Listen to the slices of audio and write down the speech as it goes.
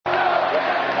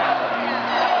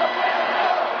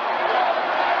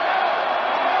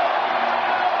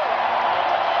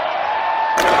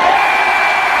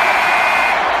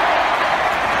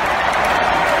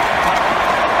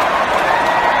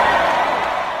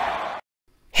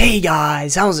Hey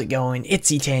guys, how's it going? It's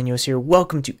Etanyos here.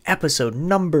 Welcome to episode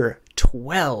number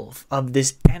 12 of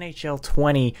this NHL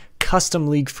 20 Custom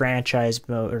League franchise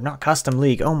mode, or not Custom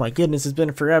League, oh my goodness, it's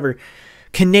been forever.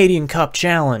 Canadian Cup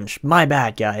Challenge. My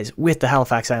bad, guys, with the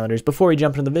Halifax Highlanders. Before we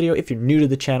jump into the video, if you're new to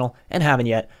the channel and haven't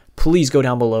yet, please go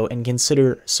down below and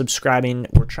consider subscribing.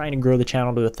 We're trying to grow the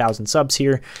channel to 1,000 subs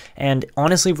here, and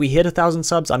honestly, if we hit 1,000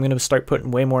 subs, I'm going to start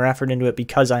putting way more effort into it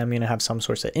because I am going to have some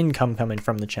source of income coming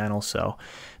from the channel, so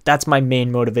that's my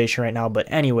main motivation right now.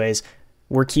 But anyways,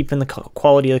 we're keeping the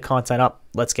quality of the content up.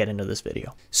 Let's get into this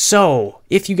video. So,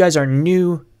 if you guys are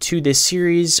new to this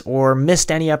series or missed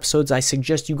any episodes, I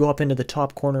suggest you go up into the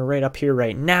top corner right up here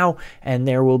right now, and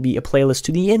there will be a playlist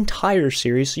to the entire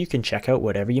series so you can check out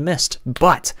whatever you missed.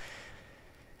 But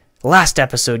last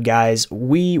episode, guys,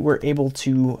 we were able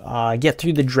to get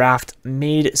through the draft,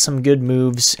 made some good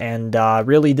moves, and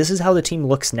really, this is how the team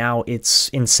looks now. It's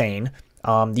insane.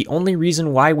 The only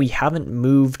reason why we haven't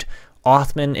moved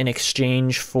Othman in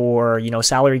exchange for,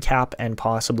 salary cap and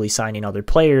possibly signing other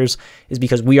players is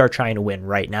because we are trying to win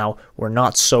right now. We're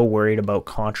not so worried about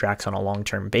contracts on a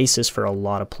long-term basis for a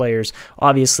lot of players.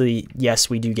 Obviously,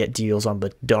 yes, we do get deals on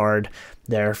Bedard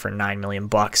there for $9 million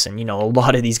bucks, and a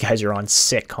lot of these guys are on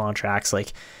sick contracts.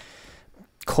 Like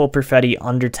Cole Perfetti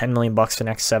under $10 million bucks for the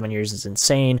next 7 years is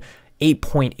insane.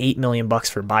 $8.8 million bucks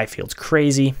for Byfield's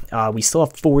crazy. We still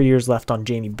have 4 years left on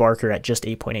Jamie Barker at just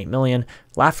 $8.8 million.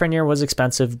 Lafreniere was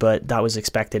expensive, but that was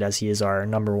expected as he is our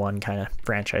 #1 kind of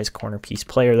franchise corner piece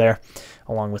player there,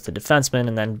 along with the defenseman.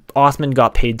 And then Othman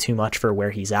got paid too much for where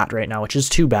he's at right now, which is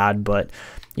too bad. But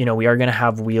we are going to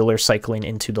have Wheeler cycling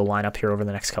into the lineup here over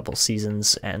the next couple of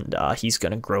seasons, and he's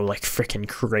going to grow like freaking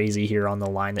crazy here on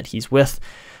the line that he's with.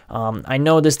 I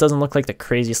know this doesn't look like the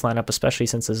craziest lineup, especially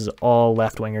since this is all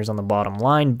left wingers on the bottom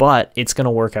line, but it's going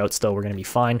to work out still. We're going to be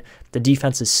fine. The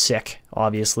defense is sick,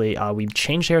 obviously. We've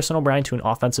changed Harrison O'Brien to an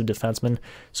offensive defenseman,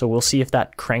 so we'll see if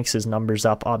that cranks his numbers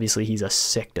up. Obviously, he's a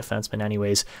sick defenseman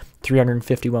anyways.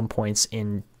 351 points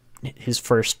in his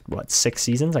first, 6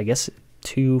 seasons? I guess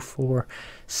 2, 4,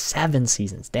 7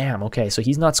 seasons. Damn, okay, so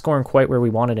he's not scoring quite where we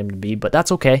wanted him to be, but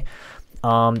that's okay.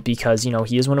 Because,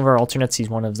 he is one of our alternates. He's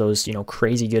one of those,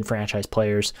 crazy good franchise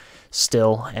players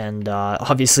still. And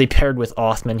obviously paired with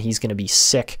Othman, he's going to be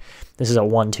sick. This is a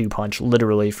 1-2 punch,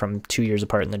 literally from 2 years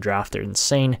apart in the draft. They're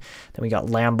insane. Then we got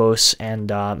Lambos and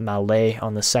Mallet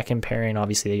on the second pairing.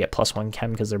 Obviously, they get +1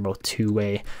 chem because they're both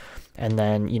two-way. And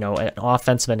then, an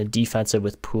offensive and a defensive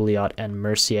with Pouliot and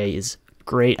Mercier is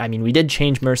great. I mean, we did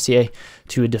change Mercier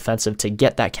to a defensive to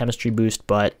get that chemistry boost,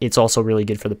 but it's also really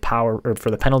good for the power or for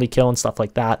the penalty kill and stuff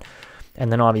like that.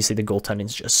 And then obviously the goaltending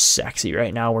is just sexy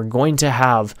right now. We're going to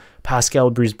have Pascal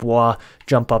Brisebois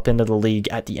jump up into the league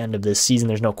at the end of this season.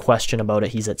 There's no question about it.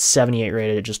 He's at 78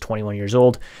 rated at just 21 years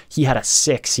old. He had a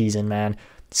sick season, man.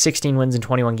 16 wins in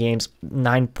 21 games,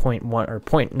 9.1 or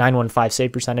 .915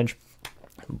 save percentage.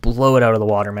 Blow it out of the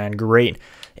water, man. Great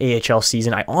AHL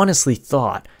season. I honestly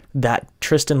thought that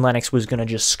Tristan Lennox was going to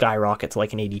just skyrocket to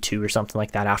like an 82 or something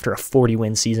like that after a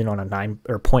 40-win season on a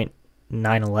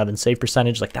 .911 save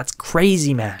percentage. Like, that's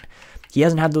crazy, man. He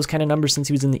hasn't had those kind of numbers since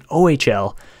he was in the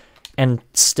OHL and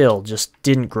still just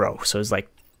didn't grow. So it's like,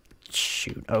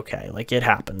 shoot, okay, like it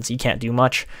happens. He can't do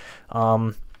much.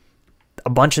 A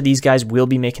bunch of these guys will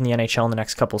be making the NHL in the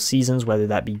next couple seasons, whether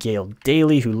that be Gale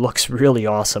Daly, who looks really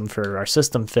awesome for our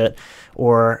system fit,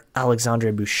 or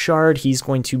Alexandre Bouchard. He's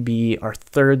going to be our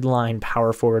third-line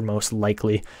power forward most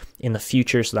likely in the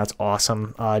future, so that's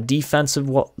awesome.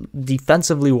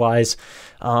 Defensively wise,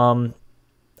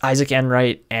 Isaac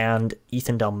Enright and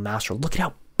Ethan Del Mastro. Look at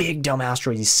how big Del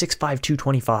Mastro is. He's 6'5",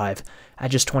 225 at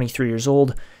just 23 years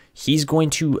old. He's going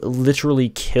to literally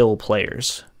kill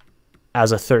players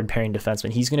as a third pairing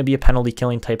defenseman. He's going to be a penalty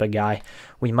killing type of guy.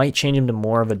 We might change him to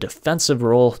more of a defensive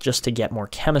role just to get more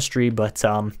chemistry, but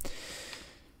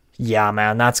yeah,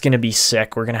 man, that's going to be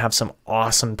sick. We're going to have some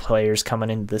awesome players coming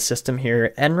into the system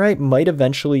here. Enright might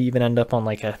eventually even end up on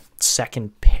like a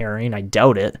second pairing. I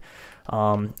doubt it.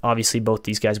 Obviously, both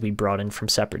these guys we brought in from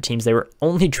separate teams. They were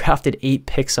only drafted 8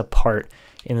 picks apart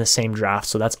in the same draft,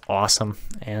 so that's awesome.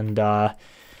 And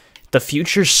the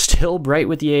future's still bright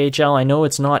with the AHL. I know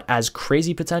it's not as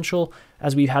crazy potential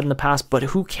as we've had in the past, but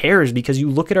who cares? Because you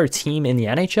look at our team in the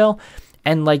NHL,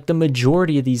 and like the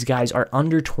majority of these guys are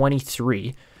under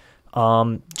 23.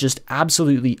 Just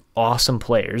absolutely awesome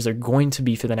players. They're going to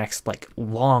be for the next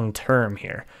long term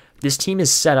here. This team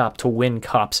is set up to win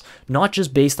cups, not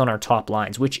just based on our top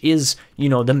lines, which is,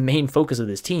 the main focus of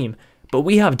this team, but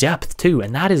we have depth too,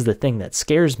 and that is the thing that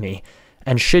scares me.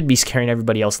 And should be scaring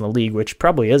everybody else in the league, which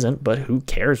probably isn't, but who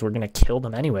cares? We're going to kill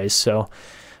them anyways. So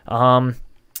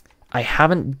I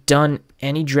haven't done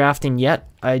any drafting yet.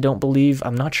 I don't believe.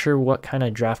 I'm not sure what kind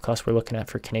of draft class we're looking at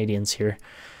for Canadians here.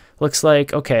 Looks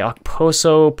like, okay,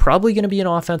 Okposo, probably going to be an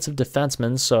offensive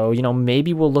defenseman, so, you know,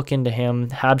 maybe we'll look into him.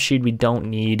 Habsheed, we don't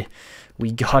need.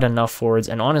 We got enough forwards,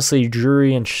 and honestly,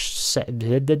 Drury and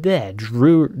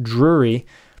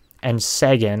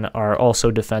Seguin are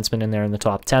also defensemen in there in the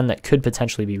top 10 that could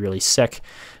potentially be really sick.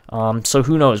 So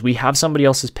who knows? We have somebody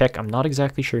else's pick. I'm not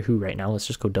exactly sure who right now. Let's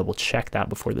just go double check that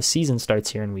before the season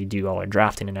starts here and we do all our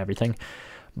drafting and everything.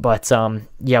 But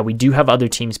yeah, we do have other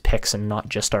teams' picks and not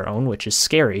just our own, which is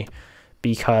scary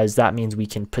because that means we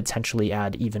can potentially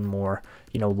add even more,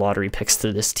 you know, lottery picks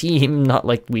to this team. Not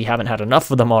like we haven't had enough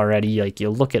of them already. Like, you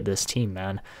look at this team,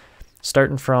 man.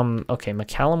 Starting from, okay,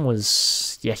 McCallum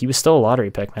was, yeah, he was still a lottery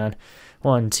pick, man.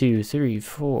 1, 2, 3,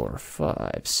 4,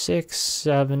 5, 6,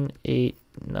 7, 8,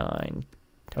 9.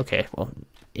 Okay, well,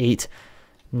 8,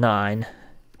 9,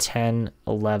 10,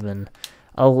 11.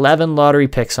 11 lottery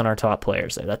picks on our top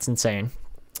players there. That's insane.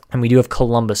 And we do have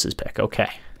Columbus's pick. Okay,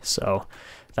 so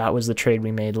that was the trade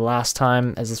we made last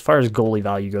time. As far as goalie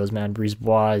value goes, man,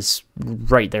 Brisebois is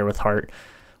right there with Hart.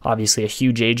 Obviously a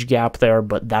huge age gap there,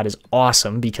 but that is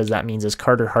awesome because that means as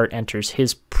Carter Hart enters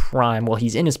his prime, well,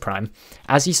 he's in his prime.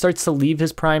 As he starts to leave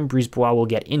his prime, Brisebois will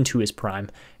get into his prime,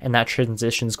 and that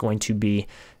transition is going to be,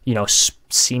 you know,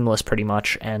 seamless pretty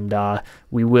much, and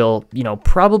we will, you know,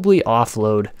 probably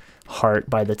offload Hart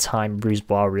by the time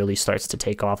Brisebois really starts to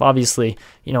take off. Obviously,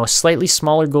 you know, a slightly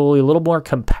smaller goalie, a little more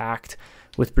compact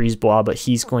with Brisebois, but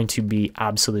he's going to be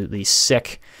absolutely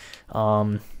sick.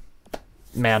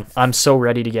 Man, I'm so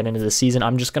ready to get into the season.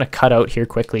 I'm just going to cut out here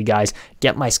quickly, guys,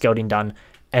 get my scouting done,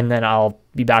 and then I'll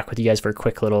be back with you guys for a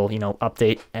quick little, you know,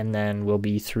 update, and then we'll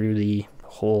be through the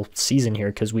whole season here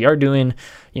because we are doing,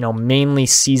 you know, mainly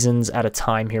seasons at a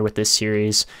time here with this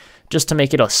series just to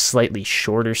make it a slightly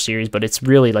shorter series, but it's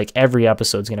really like every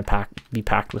episode is going to be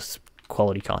packed with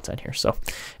quality content here. So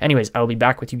anyways, I'll be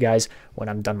back with you guys when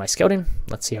I'm done my scouting.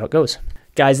 Let's see how it goes.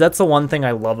 Guys, that's the one thing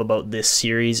I love about this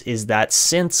series is that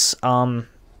since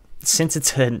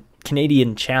it's a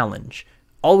Canadian challenge,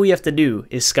 all we have to do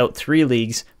is scout 3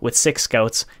 leagues with 6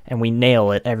 scouts, and we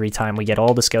nail it every time. We get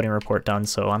all the scouting report done,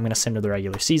 so I'm going to send to the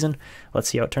regular season. Let's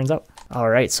see how it turns out. All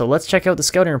right, so let's check out the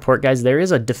scouting report, guys. There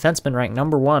is a defenseman ranked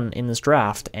 #1 in this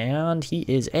draft, and he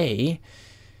is okay,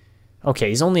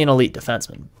 he's only an elite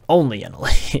defenseman. Only an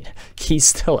elite. He's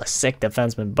still a sick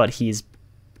defenseman, but he's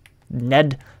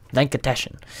Ned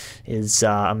Venkateshan is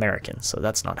American, so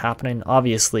that's not happening.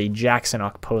 Obviously, Jackson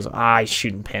Okposo,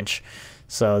 shoot and pinch.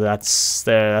 So that's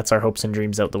our hopes and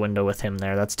dreams out the window with him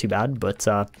there. That's too bad, but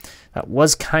that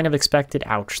was kind of expected.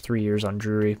 Ouch, 3 years on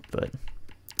Drury, but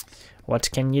what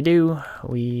can you do?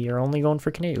 We are only going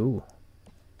for Canadian. Ooh.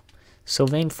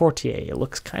 Sylvain Fortier. It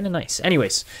looks kind of nice.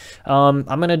 Anyways, I'm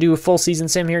going to do a full season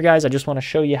sim here, guys. I just want to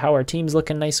show you how our team's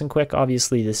looking nice and quick.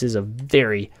 Obviously, this is a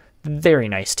very, very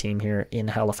nice team here in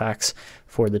Halifax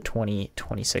for the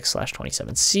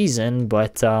 2026/27 season,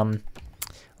 but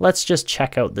let's just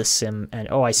check out this sim. And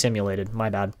oh, I simulated.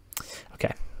 My bad.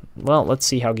 Okay. Well, let's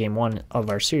see how game 1 of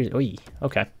our series.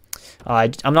 Okay.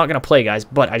 I'm not going to play, guys,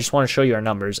 but I just want to show you our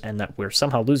numbers and that we're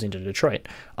somehow losing to Detroit.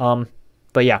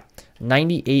 But yeah,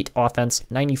 98 offense,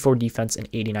 94 defense, and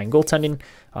 89 goaltending.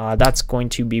 That's going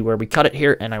to be where we cut it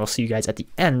here, and I will see you guys at the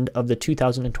end of the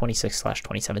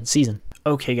 2026/27 season.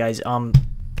 Okay, guys,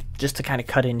 just to kind of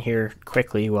cut in here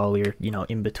quickly while we're, you know,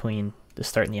 in between the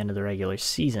start and the end of the regular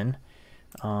season,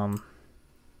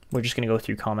 we're just going to go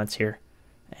through comments here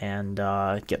and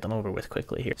get them over with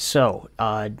quickly here. So,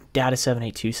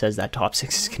 Data782 says that top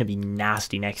 6 is going to be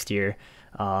nasty next year.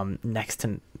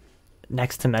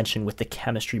 Next to mention with the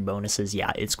chemistry bonuses,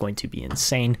 yeah, it's going to be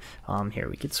insane. Here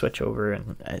we could switch over,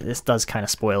 and this does kind of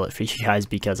spoil it for you guys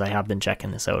because I have been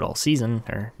checking this out all season,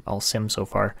 or all sim so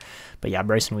far. But yeah,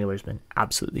 Bryson Wheeler's been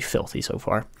absolutely filthy so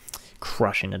far,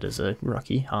 crushing it as a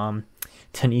rookie.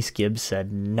 Denise Gibbs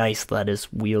said, nice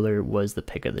lettuce. Wheeler was the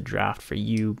pick of the draft for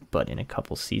you, but in a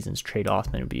couple seasons, trade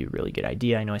Othman would be a really good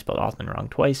idea. I know I spelled Othman wrong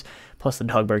twice. Plus, the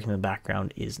dog bark in the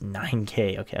background is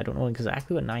 9K. Okay, I don't know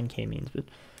exactly what 9K means, but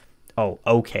oh,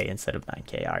 okay, instead of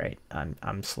 9K. All right,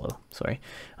 I'm slow. Sorry.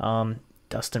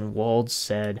 Dustin Wald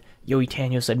said, yo,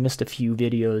 Etanyos, I missed a few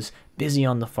videos. Busy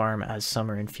on the farm as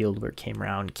summer and field work came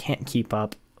around. Can't keep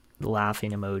up. Laughing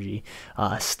emoji.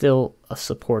 Still a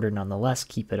supporter nonetheless.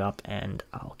 Keep it up, and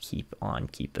I'll keep on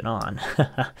keeping on.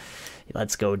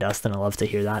 Let's go, Dustin. I love to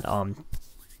hear that.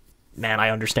 Man, I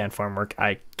understand farm work.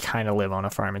 I kind of live on a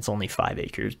farm. It's only 5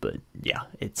 acres, but yeah,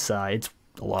 it's a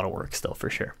lot of work still for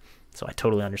sure. So I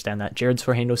totally understand that. Jared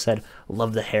Sorhando said,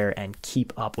 love the hair and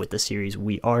keep up with the series.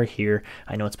 We are here.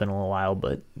 I know it's been a little while,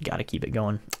 but got to keep it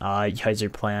going.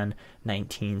 Yizer Plan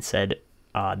 19 said,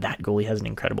 that goalie has an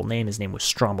incredible name. His name was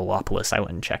Strombolopoulos. I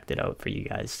went and checked it out for you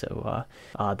guys. So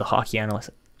the hockey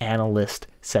analyst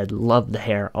said, love the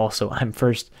hair. Also, I'm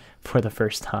first for the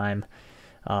first time.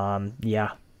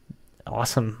 Yeah,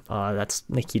 awesome. That's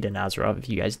Nikita Nazarov, if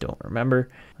you guys don't remember.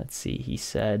 Let's see. He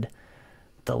said,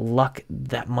 the luck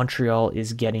that Montreal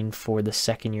is getting for the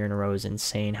second year in a row is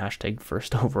insane. Hashtag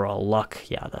first overall luck.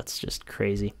 Yeah, that's just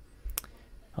crazy.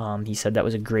 He said that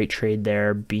was a great trade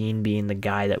there. Bean being the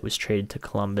guy that was traded to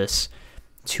Columbus.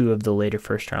 2 of the later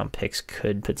first-round picks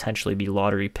could potentially be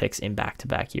lottery picks in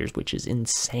back-to-back years, which is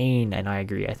insane, and I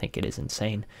agree. I think it is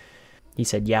insane. He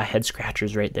said, yeah,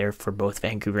 head-scratchers right there for both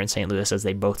Vancouver and St. Louis, as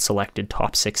they both selected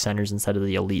top 6 centers instead of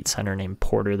the elite center named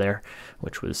Porter there,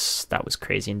 that was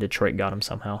crazy, and Detroit got him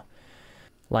somehow.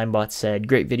 Linebot said,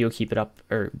 great video, keep it up,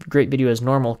 or great video as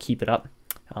normal, keep it up.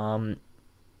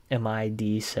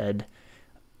 MID said,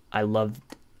 I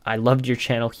loved your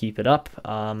channel, keep it up.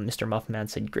 Mr. Muffman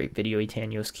said, great video,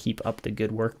 Etanyos, keep up the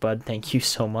good work, bud. Thank you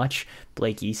so much.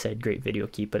 Blakey said, great video,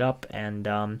 keep it up.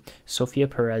 And Sophia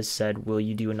Perez said, will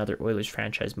you do another Oilers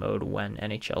franchise mode when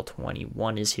NHL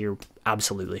 21 is here?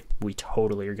 Absolutely. We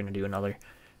totally are going to do another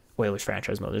Oilers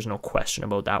franchise mode. There's no question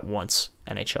about that once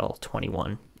NHL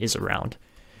 21 is around.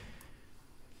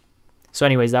 So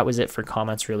anyways, that was it for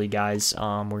comments, really, guys.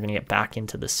 We're going to get back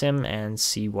into the sim and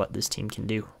see what this team can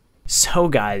do. So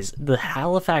guys, the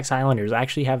Halifax Highlanders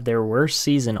actually have their worst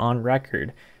season on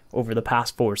record over the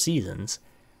past 4 seasons.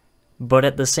 But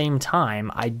at the same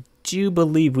time, I do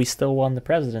believe we still won the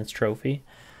President's Trophy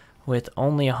with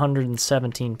only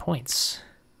 117 points.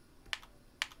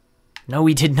 No,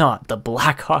 we did not. The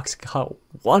Blackhawks got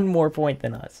 1 more point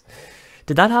than us.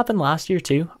 Did that happen last year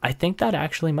too? I think that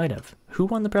actually might have. Who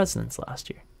won the President's last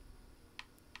year?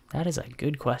 That is a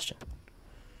good question.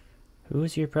 Who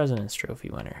was your President's Trophy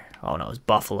winner? Oh, no, it was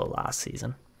Buffalo last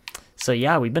season. So,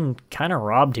 yeah, we've been kind of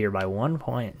robbed here by 1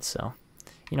 point. So,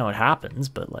 you know, it happens,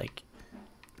 but, like,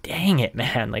 dang it,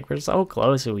 man. Like, we're so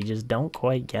close and we just don't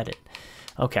quite get it.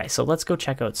 Okay, so let's go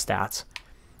check out stats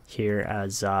here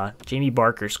as Jamie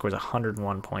Barker scores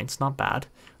 101 points. Not bad.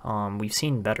 We've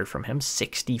seen better from him.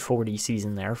 60-40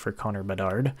 season there for Connor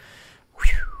Bedard.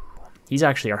 Whew. He's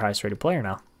actually our highest rated player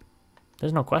now.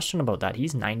 There's no question about that.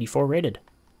 He's 94 rated.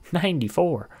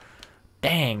 94.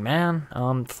 Dang, man.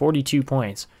 42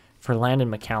 points for Landon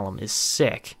McCallum is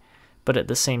sick. But at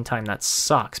the same time, that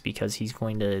sucks because he's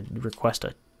going to request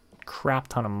a crap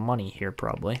ton of money here,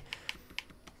 probably.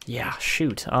 Yeah,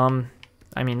 shoot.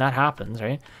 I mean, that happens,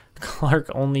 right? Clark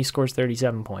only scores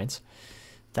 37 points.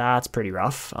 That's pretty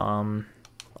rough.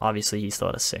 Obviously, he still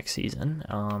had a 6 season.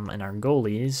 And our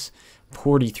goalies,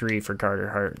 43 for Carter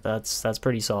Hart. That's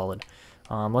pretty solid.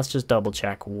 Let's just double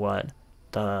check what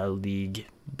the league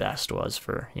best was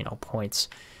for, you know, points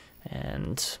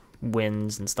and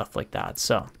wins and stuff like that.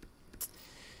 So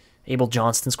Abel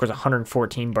Johnston scores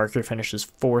 114. Barker finishes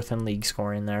 4th in league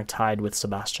scoring there, tied with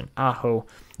Sebastian Aho,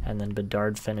 and then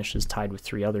Bedard finishes tied with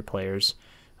 3 other players.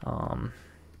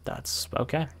 That's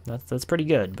okay. That's pretty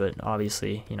good, but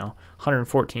obviously, you know,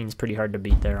 114 is pretty hard to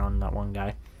beat there on that one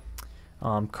guy.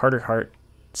 Carter Hart,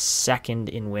 2nd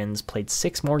in wins, played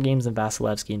 6 more games than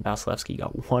Vasilevsky, and Vasilevsky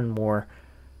got one more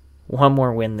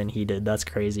win than he did. That's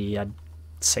crazy. He had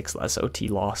 6 less OT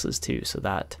losses too, so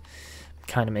that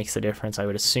kind of makes the difference. I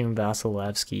would assume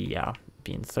Vasilevsky, yeah,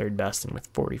 being 3rd best and with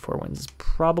 44 wins is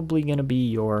probably going to be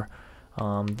your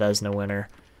Vezina winner.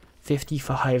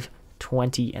 55,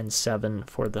 20, and 7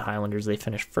 for the Highlanders. They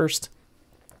finished 1st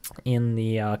in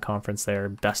the conference there,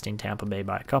 besting Tampa Bay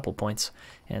by a couple points,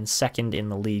 and 2nd in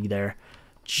the league there,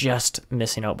 just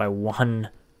missing out by one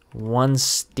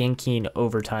stinking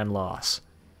overtime loss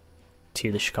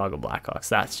to the Chicago Blackhawks.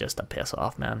 That's just a piss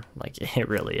off, man. Like, it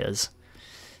really is.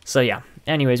 So yeah,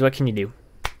 anyways, what can you do?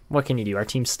 What can you do? Our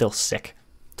team's still sick.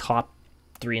 Top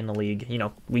 3 in the league. You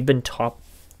know, we've been top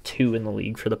 2 in the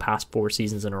league for the past 4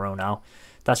 seasons in a row now.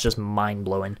 That's just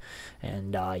mind-blowing.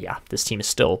 And yeah, this team is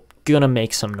still gonna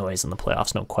make some noise in the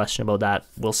playoffs, no question about that.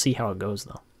 We'll see how it goes,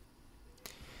 though.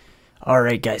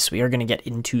 Alright, guys, we are gonna get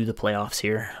into the playoffs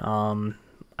here.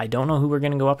 I don't know who we're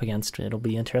going to go up against. It'll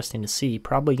be interesting to see.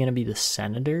 Probably going to be the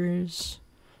Senators,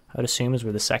 I would assume, as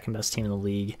we're the 2nd best team in the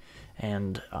league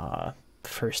and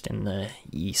 1st in the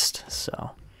East.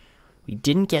 So we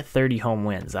didn't get 30 home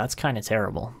wins. That's kind of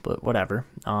terrible, but whatever.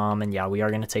 And yeah, we are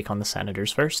going to take on the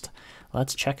Senators first.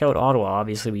 Let's check out Ottawa.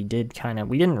 Obviously, we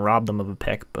didn't rob them of a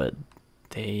pick, but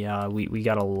we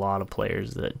got a lot of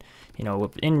players that, you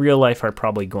know, in real life are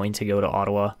probably going to go to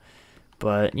Ottawa.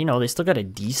 But, you know, they still got a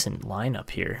decent lineup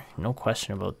here. No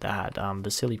question about that.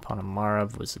 Vasily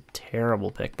Ponomarev was a terrible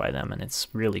pick by them, and it's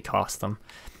really cost them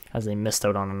as they missed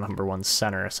out on a #1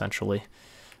 center, essentially.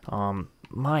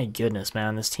 My goodness,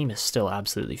 man, this team is still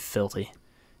absolutely filthy.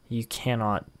 You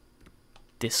cannot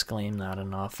disclaim that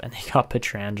enough. And they got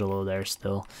Pietrangelo there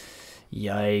still.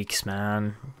 Yikes,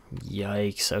 man.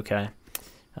 Yikes. Okay.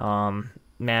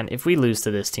 Man, if we lose to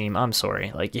this team, I'm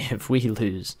sorry. Like, if we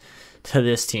lose to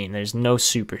this team, there's no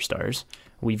superstars.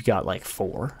 We've got like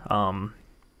 4.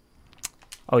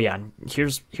 Oh yeah,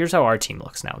 here's how our team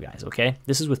looks now, guys. Okay,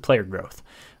 this is with player growth.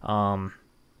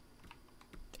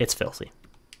 It's filthy.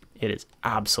 It is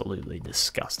absolutely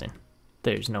disgusting.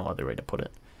 There's no other way to put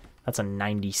it. That's a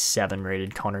 97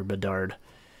 rated Connor Bedard.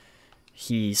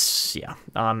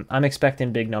 I'm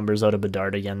expecting big numbers out of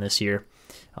Bedard again this year.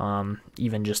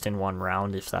 Even just in one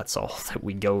round, if that's all that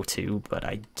we go to, but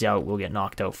I doubt we'll get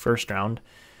knocked out first round.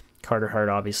 Carter Hart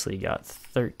obviously got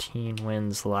 13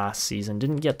 wins last season.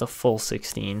 Didn't get the full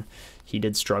 16. He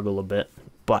did struggle a bit,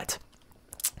 but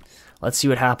let's see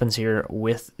what happens here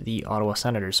with the Ottawa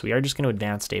Senators. So we are just going to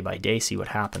advance day by day, see what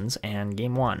happens, and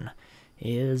game 1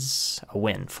 is a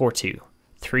win, 4-2.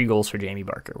 3 goals for Jamie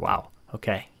Barker. Wow.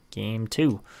 Okay, game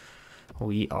 2.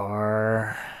 We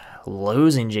are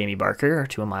losing Jamie Barker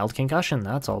to a mild concussion.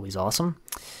 That's always awesome.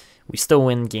 We still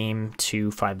win game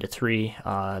 2, 5-3.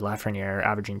 Lafreniere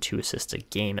averaging 2 assists a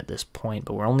game at this point,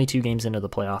 but we're only 2 games into the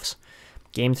playoffs.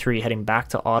 Game 3, heading back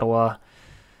to Ottawa.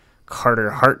 Carter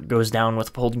Hart goes down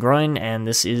with pulled groin, and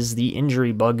this is the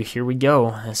injury bug. Here we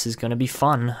go. This is going to be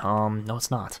fun. No,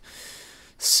 it's not.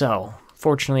 So,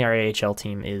 fortunately, our AHL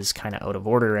team is kind of out of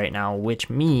order right now, which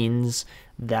means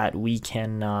that we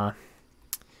can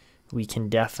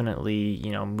definitely,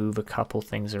 you know, move a couple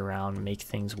things around, make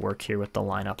things work here with the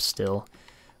lineup still.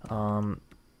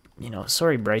 You know,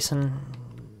 sorry, Bryson.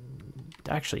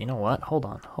 Actually, you know what? Hold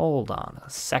on a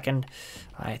second.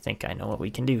 I think I know what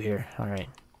we can do here. All right.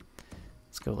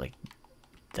 Let's go like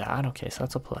that. Okay, so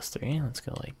that's a +3. Let's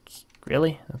go like,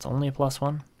 really? That's only a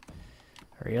 +1?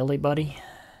 Really, buddy?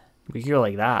 We could go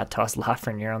like that. Toss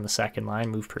Lafreniere on the second line,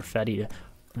 move Perfetti to...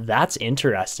 That's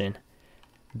interesting.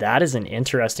 That is an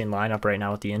interesting lineup right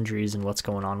now with the injuries and what's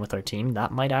going on with our team.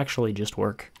 That might actually just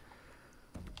work.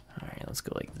 All right, let's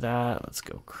go like that. Let's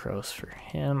go Kroos for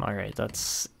him. All right,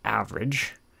 that's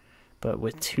average. But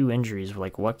with 2 injuries,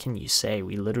 like, what can you say?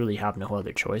 We literally have no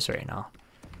other choice right now.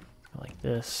 Like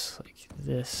this,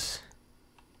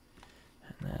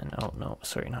 and then, oh no,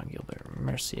 sorry, not Gilbert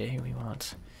Mercier. We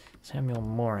want Samuel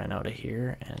Morin out of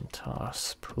here and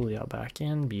toss Pouliot back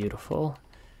in. Beautiful.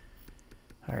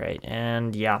 All right,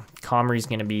 and yeah, Comrie's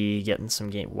going to be getting some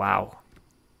game. Wow.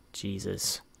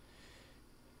 Jesus.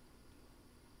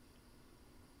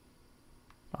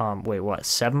 Wait, what?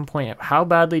 7 point? How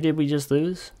badly did we just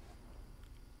lose?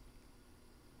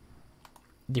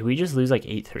 Did we just lose like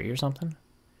 8-3 or something?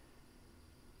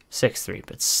 6-3,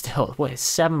 but still, what,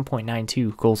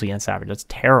 7.92 goals against average. That's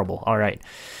terrible. All right.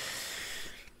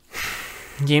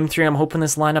 Game 3, I'm hoping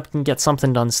this lineup can get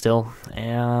something done still.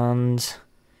 And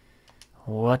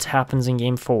what happens in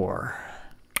game 4?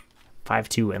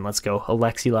 5-2 win. Let's go.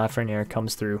 Alexis Lafreniere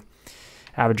comes through,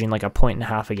 averaging like 1.5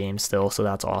 points a game still, so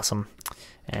that's awesome.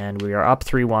 And we are up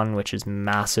 3-1, which is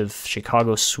massive.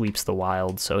 Chicago sweeps the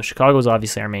Wild. So Chicago's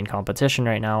obviously our main competition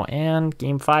right now. And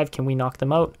game 5, can we knock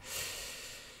them out?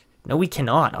 No, we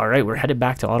cannot. All right, we're headed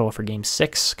back to Ottawa for game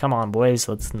 6. Come on, boys.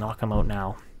 Let's knock them out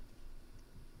now.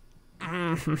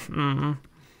 The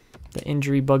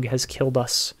injury bug has killed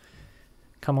us.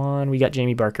 Come on, we got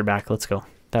Jamie Barker back. Let's go.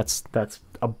 That's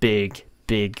a big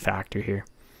factor here.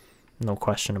 No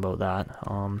question about that.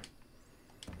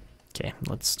 Okay,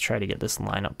 let's try to get this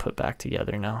lineup put back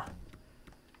together now.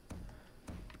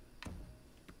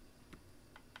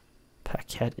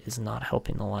 Paquette is not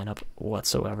helping the lineup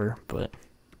whatsoever, but...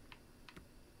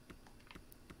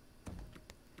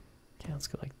 Okay, let's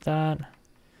go like that.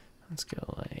 Let's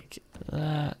go like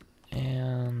that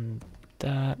and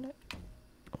that.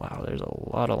 Wow, there's a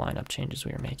lot of lineup changes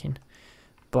we are making.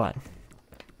 But,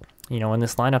 you know, when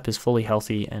this lineup is fully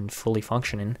healthy and fully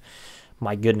functioning,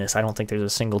 my goodness, I don't think there's a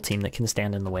single team that can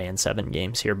stand in the way in 7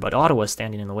 games here. But Ottawa's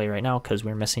standing in the way right now because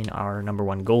we're missing our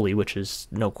 #1 goalie, which is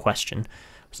no question.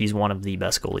 He's one of the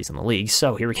best goalies in the league.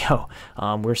 So here we go.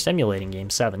 We're simulating game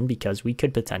 7 because we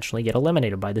could potentially get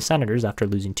eliminated by the Senators after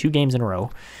losing 2 games in a row.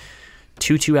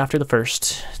 2-2 after the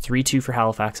first, 3-2 for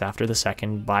Halifax after the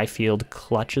second. Byfield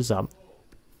clutches up.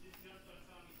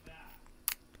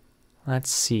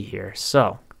 Let's see here.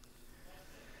 So,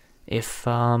 if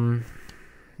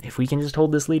we can just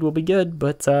hold this lead, we'll be good.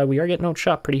 But we are getting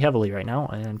outshot pretty heavily right now.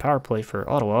 And power play for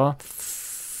Ottawa.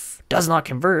 does not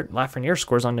convert. Lafreniere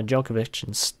scores on Nedeljkovic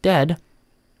instead.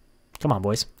 Come on,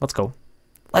 boys. Let's go.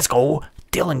 Let's go.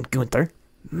 Dylan Guenther.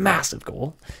 Massive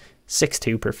goal.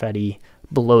 6-2. Perfetti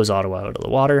blows Ottawa out of the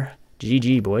water.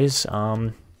 GG, boys.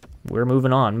 We're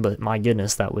moving on, but my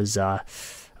goodness, that was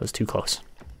too close.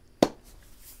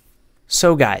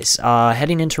 So, guys,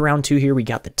 heading into round 2 here, we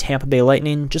got the Tampa Bay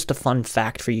Lightning. Just a fun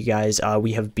fact for you guys.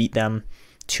 We have beat them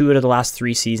 2 out of the last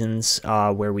 3 seasons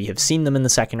where we have seen them in the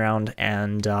second round,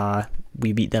 and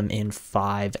we beat them in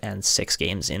 5 and 6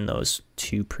 games in those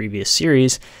 2 previous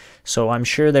series. So I'm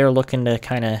sure they're looking to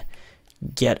kind of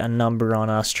get a number on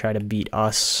us, try to beat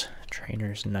us.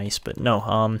 Trainer's nice, but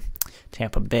no.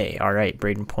 Tampa Bay. All right,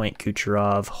 Braden Point,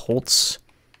 Kucherov, Holtz.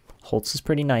 Holtz is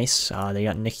pretty nice. They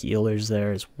got Nick Ehlers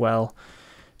there as well.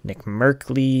 Nick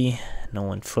Merkley,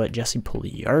 Nolan Foote, Jesse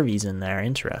Puljujarvi's in there.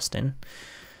 Interesting.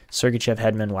 Sergachev,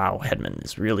 Hedman. Wow, Hedman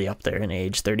is really up there in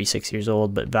age, 36 years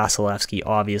old. But Vasilevsky,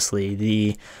 obviously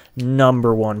the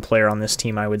 #1 player on this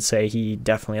team, I would say. He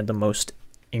definitely had the most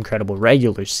incredible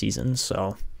regular season.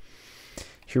 So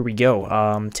here we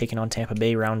go. Taking on Tampa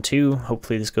Bay round 2.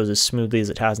 Hopefully this goes as smoothly as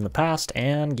it has in the past.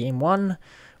 And game 1,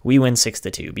 we win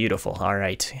 6-2. Beautiful. All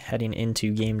right, heading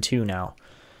into game 2 now.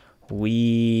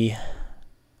 We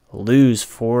lose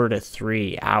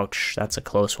 4-3. Ouch. That's a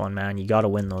close one, man. You got to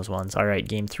win those ones. All right,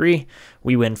 game 3,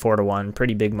 we win 4-1.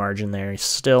 Pretty big margin there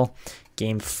still.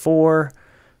 Game 4,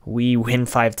 we win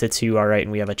 5-2. All right,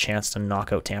 and we have a chance to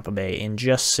knock out Tampa Bay in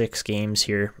just 6 games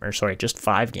here. Or sorry, just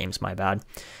 5 games, my bad.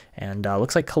 And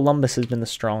looks like Columbus has been the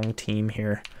strong team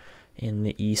here in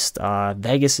the East.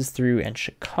 Vegas is through and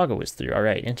Chicago is through. All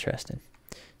right, interesting.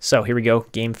 So here we go.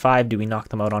 Game 5. Do we knock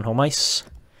them out on home ice?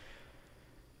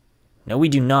 No, we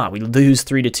do not. We lose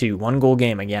 3-2. 1-goal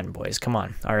game again, boys. Come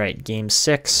on. All right, game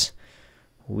 6.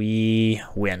 We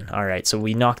win. All right, so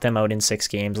we knock them out in 6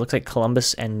 games. Looks like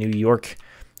Columbus and New York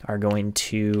are going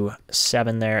to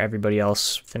 7 there. Everybody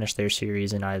else finished their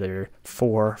series in either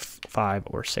 4, 5,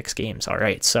 or 6 games. All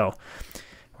right, so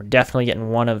we're definitely getting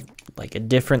one of like a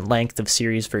different length of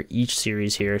series for each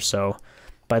series here. So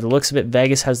by the looks of it,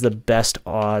 Vegas has the best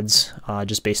odds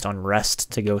just based on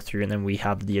rest to go through, and then we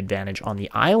have the advantage on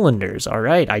the Islanders. All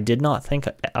right, I did not think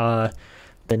the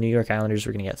New York Islanders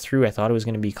were going to get through. I thought it was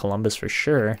going to be Columbus for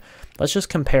sure. Let's just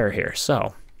compare here.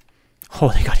 So, oh,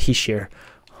 they got Hischier.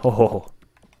 Oh,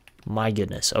 my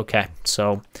goodness. Okay,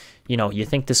 so, you know, you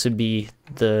think this would be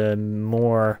the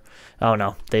more... Oh,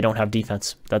 no, they don't have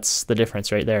defense. That's the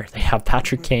difference right there. They have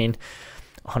Patrick Kane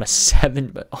on a 7,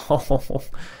 but oh,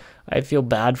 I feel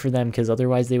bad for them because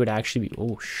otherwise they would actually be...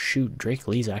 Oh, shoot, Drake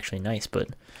Lee's actually nice, but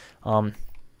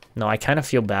no, I kind of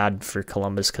feel bad for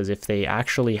Columbus because if they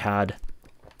actually had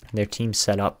their team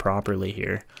set up properly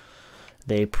here,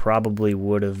 they probably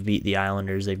would have beat the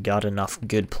Islanders. They've got enough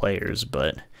good players,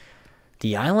 but...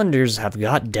 The Islanders have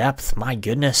got depth. My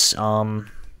goodness.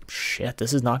 Shit,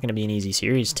 this is not going to be an easy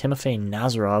series. Timofey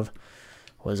Nazarov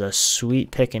was a sweet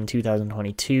pick in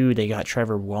 2022. They got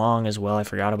Trevor Wong as well. I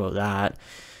forgot about that.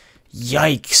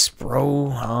 Yikes,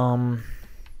 bro.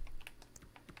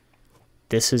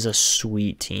 This is a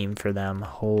sweet team for them.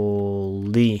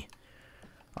 Holy.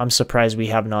 I'm surprised we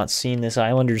have not seen this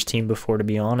Islanders team before, to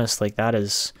be honest. Like, that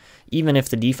is... Even if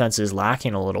the defense is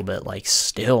lacking a little bit, like,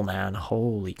 still, man.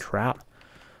 Holy crap.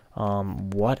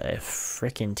 What a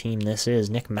freaking team this is.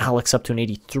 Nick Malik's up to an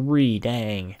 83.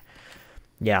 Dang.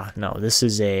 Yeah, no, this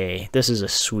is a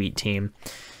sweet team.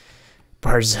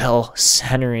 Barzell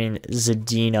centering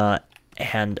Zadina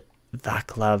and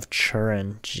Vaclav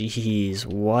Churin. Jeez,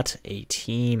 what a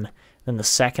team. Then the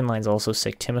second line's also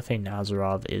sick. Timofey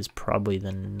Nazarov is probably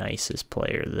the nicest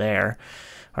player there.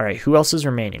 All right, who else is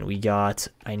remaining?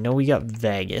 I know we got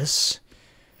Vegas.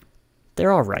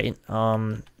 They're all right.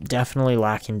 Definitely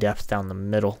lacking depth down the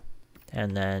middle.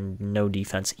 And then no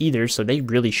defense either, so they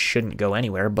really shouldn't go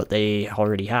anywhere, but they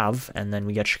already have. And then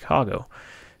we got Chicago,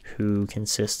 who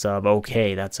consists of,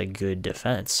 okay, that's a good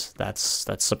defense. That's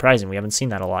surprising. We haven't seen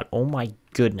that a lot. Oh my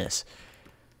goodness.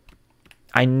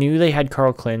 I knew they had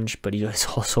Carl Klinge, but he was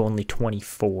also only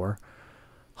 24.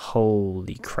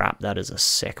 Holy crap, that is a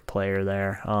sick player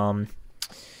there.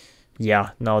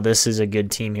 Yeah, no, this is a good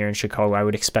team here in Chicago. I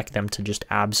would expect them to just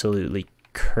absolutely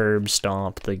curb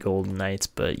stomp the Golden Knights,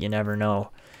 but you never know.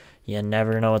 You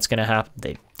never know what's going to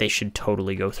happen. They should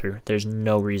totally go through. There's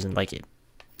no reason, like,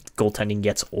 goaltending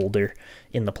gets older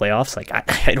in the playoffs. Like,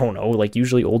 I don't know. Like,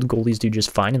 usually old goalies do just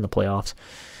fine in the playoffs.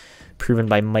 Proven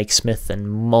by Mike Smith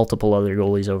and multiple other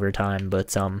goalies over time,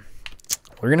 but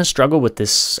we're going to struggle with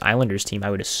this Islanders team, I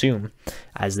would assume,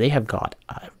 as they have got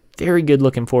a very good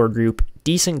looking forward group,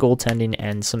 decent goaltending,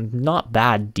 and some not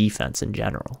bad defense in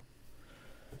general.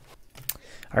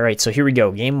 All right, so here we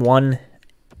go. Game 1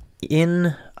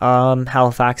 in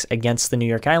Halifax against the New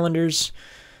York Islanders.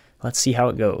 Let's see how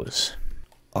it goes.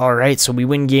 All right, so we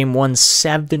win game 1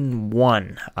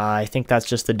 7-1. I think that's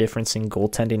just the difference in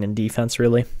goaltending and defense,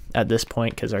 really, at this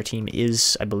point, because our team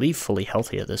is, I believe, fully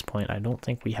healthy at this point. I don't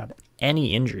think we have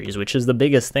any injuries, which is the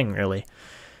biggest thing, really.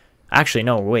 Actually,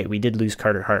 no, wait, we did lose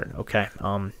Carter Hart. Okay,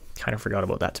 kind of forgot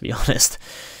about that, to be honest.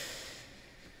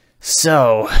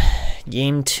 So,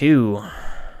 game 2.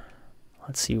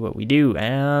 Let's see what we do.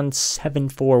 And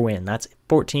 7-4 win. That's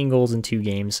 14 goals in 2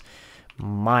 games.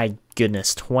 My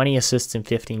goodness, 20 assists in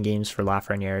 15 games for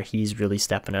Lafreniere. He's really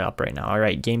stepping it up right now. All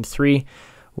right, game 3.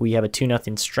 We have a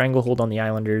 2-0 stranglehold on the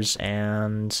Islanders.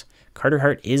 And Carter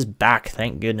Hart is back.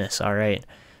 Thank goodness. All right.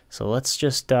 So let's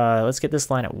just, let's get this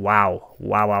line at, wow.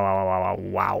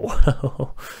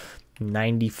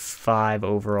 95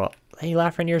 overall. Hey,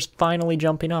 Lafreniere's finally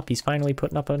jumping up. He's finally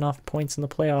putting up enough points in the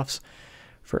playoffs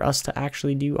for us to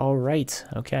actually do all right.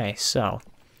 Okay, so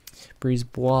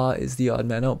Brisebois is the odd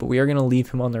man out, but we are going to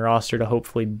leave him on the roster to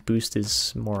hopefully boost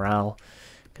his morale,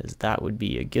 because that would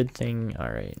be a good thing. All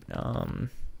right,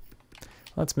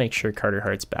 let's make sure Carter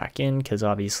Hart's back in, because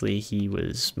obviously he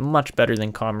was much better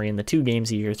than Comrie in the 3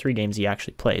 games he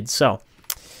actually played. So,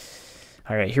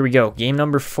 all right, here we go. Game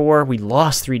number 4. We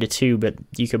lost 3-2, but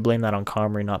you could blame that on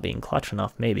Comrie not being clutch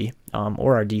enough, maybe,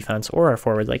 or our defense, or our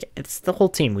forwards. Like, it's the whole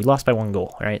team. We lost by 1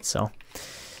 goal, right? So,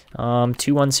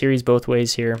 2-1 series both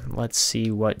ways here. Let's see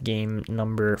what game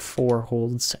number 4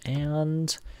 holds,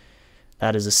 and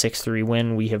that is a 6-3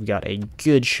 win. We have got a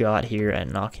good shot here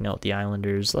at knocking out the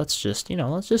Islanders. Let's just,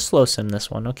 let's just slow sim this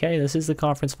one, okay? This is the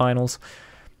conference finals,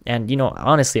 and,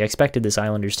 honestly, I expected this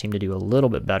Islanders team to do a little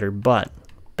bit better, but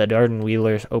Bedard and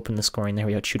Wheeler opened the scoring there.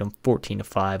 We outshoot them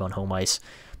 14-5 on home ice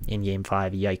in game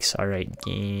 5. Yikes. All right,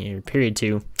 period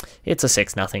 2. It's a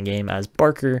 6-0 game as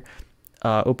Barker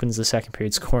opens the second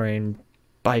period scoring.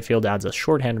 Byfield adds a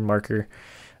shorthanded marker.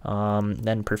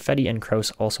 Then Perfetti and Krause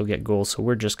also get goals, so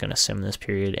we're just going to sim this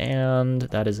period, and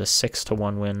that is a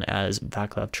 6-1 win as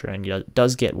Vaclav Trenia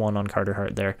does get one on Carter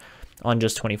Hart there. On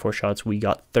just 24 shots, we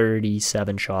got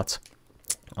 37 shots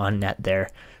on net there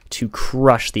to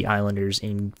crush the Islanders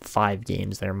in 5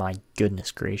 games there. My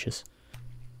goodness gracious.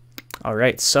 All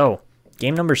right, so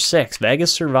game number 6.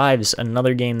 Vegas survives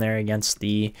another game there against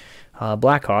the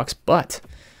Blackhawks, but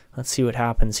let's see what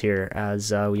happens here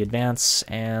as we advance,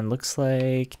 and looks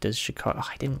like, does Chicago,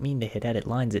 I didn't mean to hit edit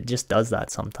lines, it just does that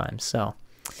sometimes. So,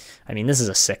 I mean, this is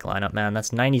a sick lineup, man.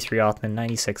 That's 93 Othman,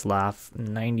 96 Laff,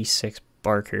 96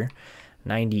 Barker,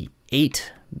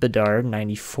 98 Bedard,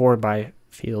 94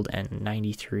 Byfield, and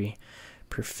 93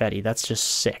 Perfetti. That's just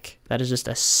sick. That is just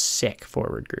a sick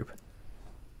forward group.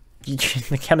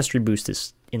 The chemistry boost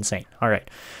is insane. All right.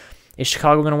 Is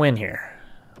Chicago going to win here?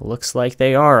 Looks like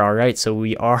they are. All right, so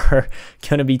we are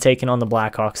going to be taking on the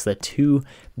Blackhawks, the 2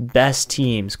 best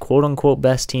teams, quote-unquote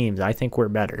best teams. I think we're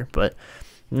better, but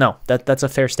no, that's a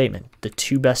fair statement. The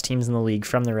 2 best teams in the league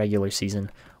from the regular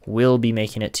season will be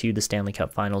making it to the Stanley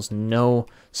Cup Finals. No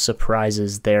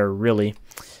surprises there, really.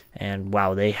 And,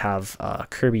 wow, they have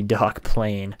Kirby Dach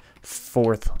playing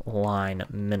 4th line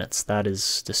minutes. That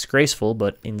is disgraceful,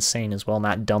 but insane as well.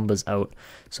 Matt Dumba's out,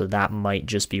 so that might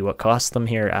just be what cost them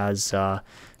here, as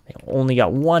they only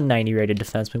got 1 90-rated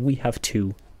defenseman. We have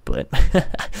 2, but,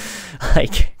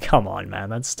 like, come on, man.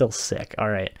 That's still sick. All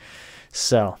right,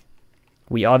 so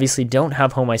we obviously don't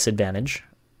have home ice advantage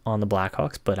on the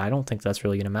Blackhawks, but I don't think that's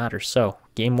really going to matter. So,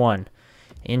 game 1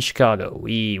 in Chicago,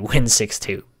 we win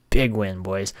 6-2. Big win,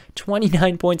 boys.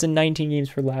 29 points in 19 games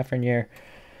for Lafreniere.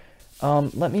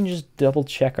 Let me just double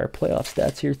check our playoff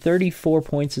stats here. 34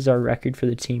 points is our record for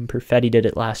the team. Perfetti did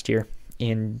it last year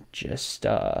in just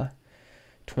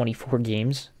 24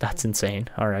 games. That's insane.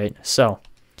 All right, so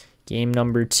game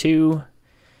number 2,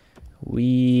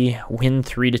 we win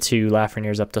 3-2.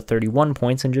 Lafreniere's up to 31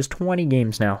 points in just 20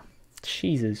 games now.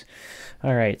 Jesus.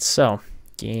 All right, so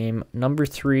game number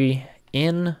 3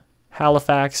 in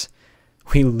Halifax,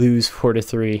 we lose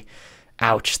 4-3.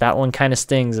 Ouch, that one kind of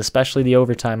stings, especially the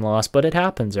overtime loss, but it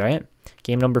happens, right?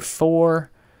 Game number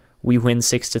 4, we win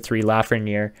 6-3.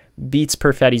 Lafreniere beats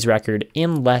Perfetti's record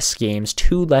in less games,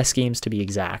 2 less games to be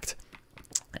exact.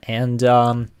 And,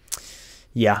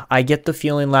 yeah, I get the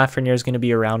feeling Lafreniere is going to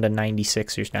be around a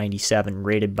 96 or 97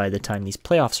 rated by the time these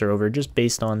playoffs are over, just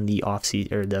based on the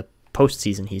offseason or the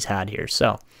postseason he's had here.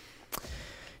 So,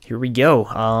 here we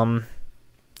go.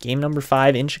 Game number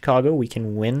 5 in Chicago, we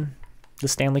can win the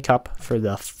Stanley Cup for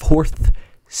the 4th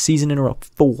season in a row.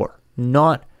 4,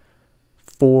 not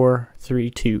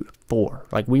 4-3-2, 4.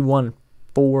 Like, we won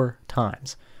 4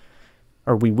 times,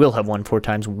 or we will have won 4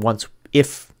 times once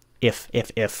if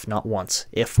If, not once,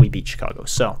 if we beat Chicago.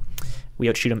 So we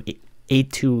outshoot them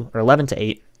 8-2 or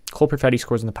 11-8. Cole Perfetti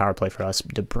scores in the power play for us.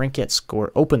 DeBrincat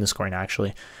opened the scoring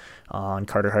actually on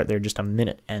Carter Hart there just a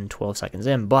minute and 12 seconds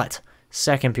in. But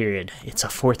second period, it's a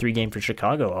 4-3 game for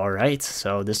Chicago. All right,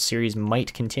 so this series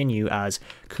might continue as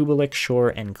Kubalik, Shore,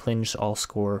 and Klinge all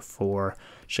score for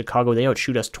Chicago. They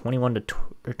outshoot us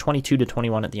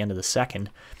 22-21 at the end of the second.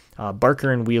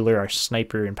 Barker and Wheeler, our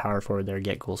sniper and power forward there,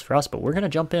 get goals for us. But we're going to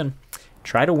jump in,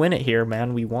 try to win it here,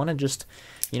 man. We want to just,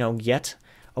 get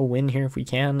a win here if we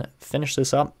can, finish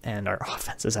this up. And our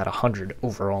offense is at 100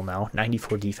 overall now,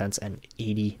 94 defense and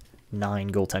 89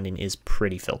 goaltending is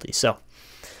pretty filthy. So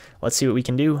let's see what we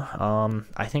can do.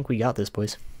 I think we got this,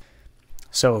 boys.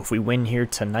 So if we win here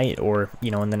tonight or,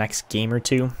 in the next game or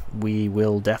two, we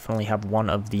will definitely have one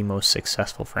of the most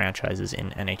successful franchises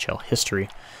in NHL history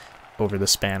over the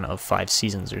span of 5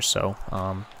 seasons or so.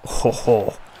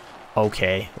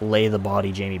 Okay, lay the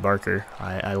body, Jamie Barker.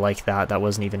 I like that. That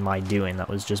wasn't even my doing. That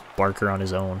was just Barker on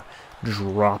his own,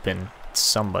 dropping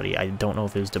somebody. I don't know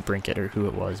if it was DeBrincat or who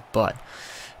it was, but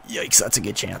yikes, that's a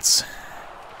good chance.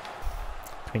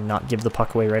 Can we not give the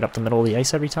puck away right up the middle of the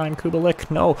ice every time,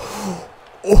 Kubalik? No.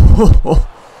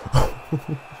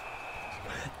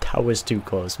 That was too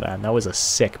close, man. That was a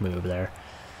sick move there.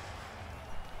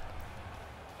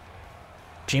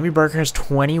 Jamie Barker has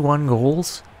 21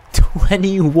 goals.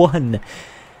 21.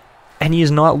 And he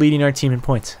is not leading our team in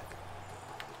points.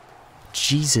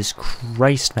 Jesus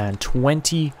Christ, man.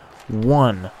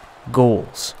 21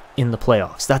 goals in the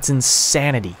playoffs. That's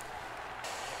insanity.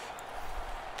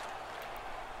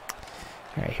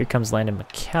 All right, here comes Landon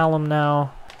McCallum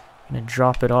now. Gonna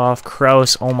drop it off.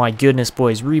 Kraus, oh my goodness,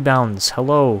 boys. Rebounds,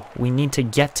 hello. We need to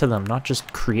get to them, not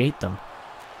just create them.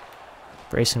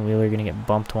 Bryson Wheeler gonna get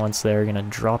bumped once there. Gonna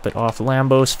drop it off.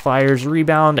 Lambos fires,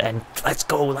 rebound, and let's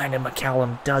go. Landon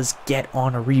McCallum does get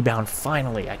on a rebound,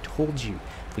 finally. I told you,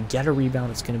 if we get a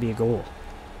rebound, it's gonna be a goal.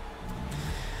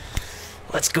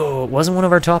 Let's go. It wasn't one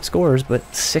of our top scorers, but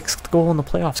 6th goal in the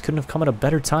playoffs. Couldn't have come at a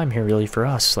better time here, really, for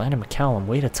us. Landon McCallum,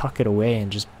 way to tuck it away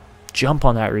and just jump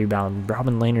on that rebound.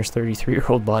 Robin Lehner's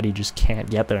 33-year-old body just can't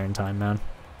get there in time, man.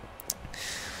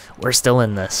 We're still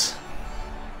in this.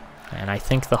 And I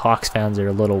think the Hawks fans are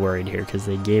a little worried here because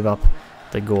they gave up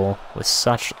the goal with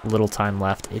such little time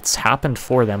left. It's happened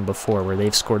for them before where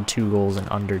they've scored 2 goals in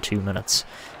under 2 minutes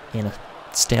in a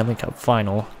Stanley Cup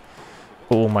final.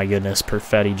 Oh my goodness,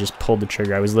 Perfetti just pulled the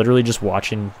trigger. I was literally just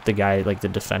watching the guy, like the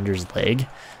defender's leg,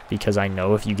 because I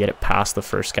know if you get it past the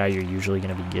first guy, you're usually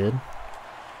going to be good.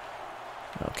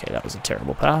 Okay, that was a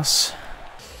terrible pass.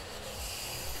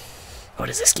 What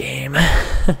is this game?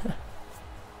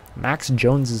 Max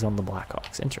Jones is on the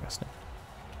Blackhawks. Interesting.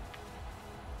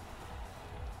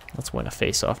 Let's win a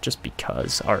face-off just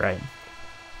because. All right.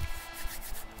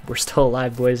 We're still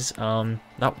alive, boys.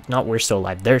 Not we're still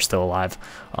alive. They're still alive.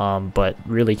 But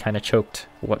really kind of choked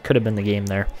what could have been the game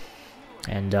there.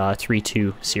 And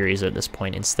 3-2 series at this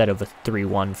point instead of a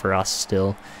 3-1 for us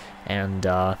still. And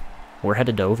we're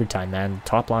headed to overtime, man.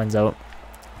 Top line's out.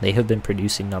 They have been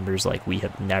producing numbers like we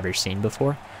have never seen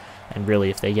before. And really,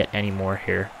 if they get any more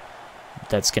here,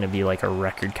 that's going to be like a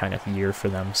record kind of year for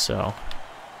them. So,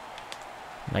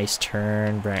 nice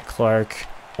turn, Brant Clark.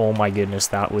 Oh my goodness,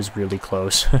 that was really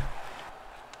close.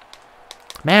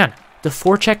 Man, the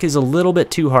forecheck is a little bit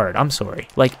too hard. I'm sorry.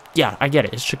 Like, yeah, I get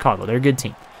it. It's Chicago. They're a good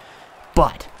team.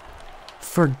 But,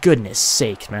 for goodness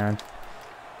sake, man.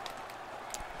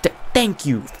 Thank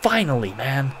you. Finally,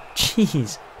 man.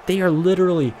 Jeez. They are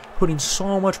literally putting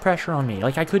so much pressure on me.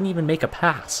 Like, I couldn't even make a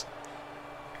pass.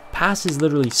 Pass is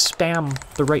literally spam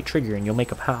the right trigger and you'll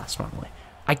make a pass normally.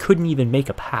 I couldn't even make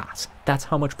a pass. That's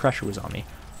how much pressure was on me.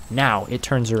 Now it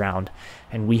turns around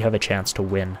and we have a chance to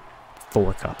win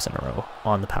 4 cups in a row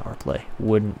on the power play.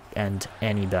 Wouldn't end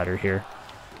any better here.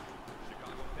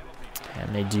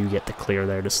 And they do get the clear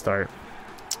there to start.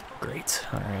 Great.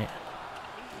 All right.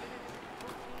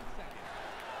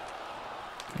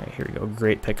 All right, here we go.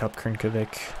 Great pickup,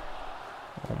 Krnkovic.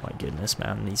 Oh my goodness,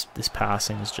 man. This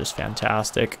passing is just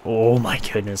fantastic. Oh my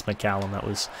goodness, McCallum. That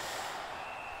was...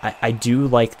 I do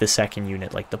like the second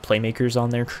unit. Like, the playmakers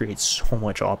on there create so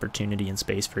much opportunity and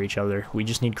space for each other. We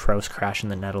just need Kraus crashing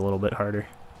the net a little bit harder.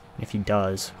 If he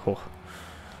does... Oh.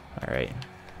 Alright.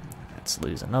 Let's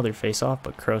lose another face-off,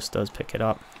 but Kraus does pick it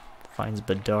up. Finds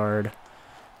Bedard.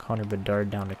 Connor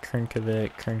Bedard down to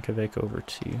Krnkovic. Krnkovic over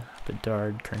to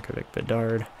Bedard. Krnkovic,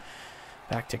 Bedard.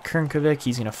 Back to Krnkovic.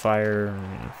 He's going to fire.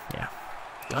 Yeah.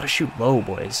 Gotta shoot low,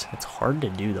 boys. It's hard to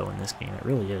do, though, in this game. It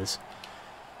really is.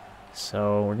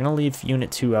 So we're going to leave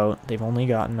Unit 2 out. They've only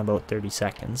gotten about 30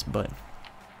 seconds, but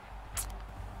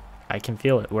I can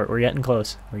feel it. We're getting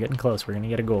close. We're getting close. We're going to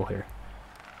get a goal here.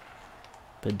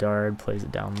 Bedard plays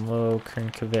it down low.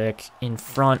 Krnkovic in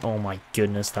front. Oh my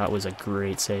goodness, that was a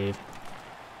great save.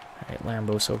 All right,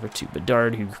 Lambos over to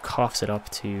Bedard, who coughs it up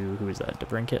to, who is that,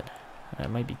 DeBrincat? It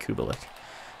might be Kubalik.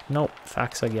 Nope,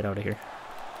 Faxa, get out of here.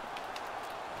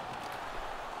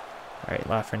 All right,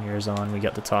 Lafreniere's on. We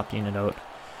got the top unit out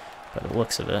by the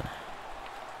looks of it.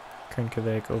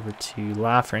 Krnkovic over to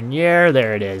Lafreniere.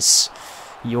 There it is.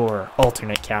 Your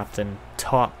alternate captain,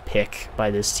 top pick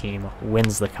by this team,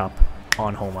 wins the cup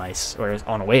on home ice, or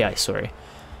on away ice, sorry,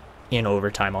 in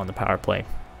overtime on the power play.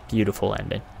 Beautiful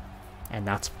ending. And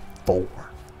that's 4.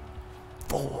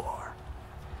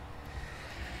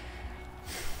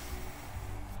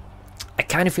 I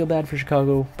kind of feel bad for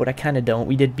Chicago, but I kind of don't.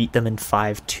 We did beat them in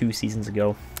 5 2 seasons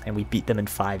ago, and we beat them in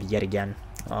 5 yet again.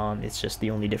 It's just the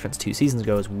only difference 2 seasons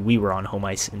ago is we were on home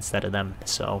ice instead of them.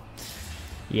 So,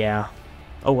 yeah.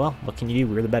 Oh well, what can you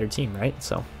do? We're the better team, right?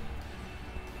 So,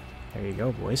 there you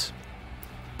go, boys.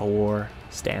 4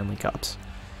 Stanley Cups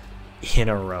in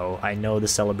a row. I know the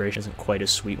celebration isn't quite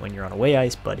as sweet when you're on away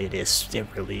ice, but it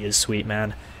really is sweet,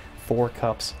 man. 4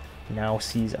 cups now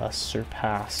sees us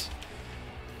surpass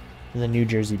the New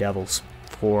Jersey Devils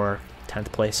for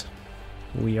 10th place.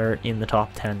 We are in the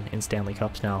top 10 in Stanley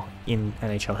Cups now in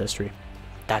NHL history.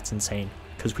 That's insane,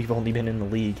 because we've only been in the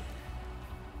league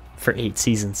for 8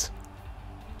 seasons.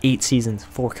 8 seasons,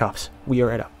 4 cups. We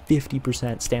are at a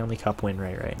 50% Stanley Cup win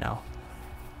rate right now.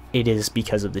 It is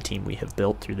because of the team we have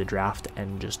built through the draft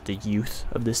and just the youth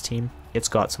of this team. It's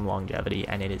got some longevity,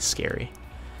 and it is scary,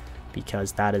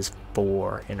 because that is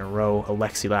 4 in a row.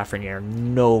 Alexis Lafreniere,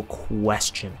 no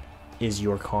question, is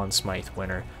your Conn Smythe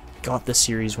winner. Got the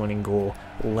series-winning goal,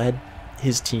 led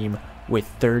his team with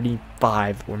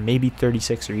 35 or maybe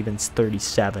 36 or even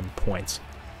 37 points.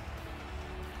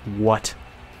 What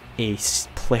a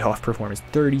playoff performance.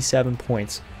 37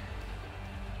 points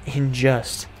in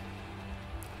just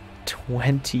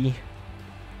 22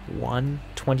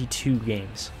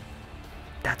 games.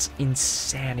 That's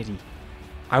insanity.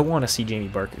 I want to see Jamie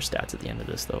Barker's stats at the end of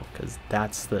this, though, because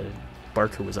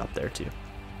Barker was up there too.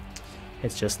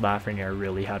 It's just Lafreniere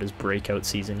really had his breakout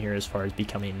season here as far as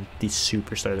becoming the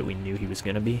superstar that we knew he was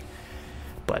going to be.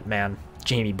 But man,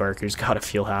 Jamie Barker's got to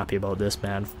feel happy about this,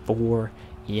 man. 4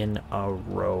 in a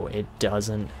row. It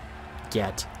doesn't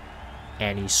get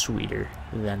any sweeter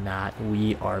than that.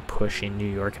 We are pushing New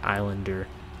York Islander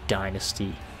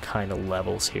Dynasty kind of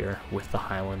levels here with the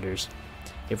Highlanders.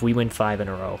 If we win 5 in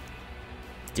a row,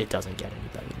 it doesn't get any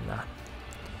better than that.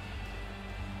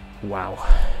 Wow.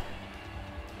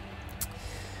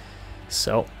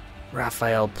 So,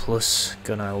 Rafael Plus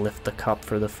gonna lift the cup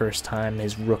for the first time.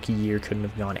 His rookie year couldn't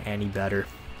have gone any better.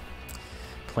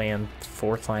 Playing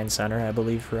 4th line center, I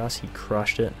believe, for us. He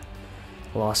crushed it.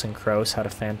 Lawson Krause had a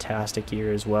fantastic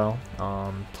year as well.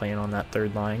 Playing on that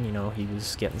 3rd line, you know, he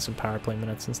was getting some power play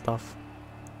minutes and stuff.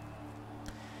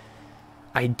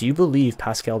 I do believe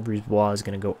Pascal Brisebois is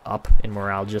going to go up in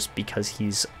morale just because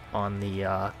he's on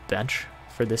the bench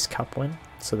for this cup win.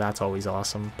 So that's always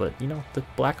awesome. But, you know, the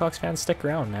Blackhawks fans stick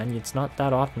around, man. It's not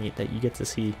that often that you get to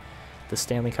see the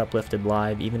Stanley Cup lifted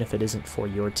live, even if it isn't for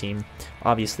your team.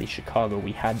 Obviously, Chicago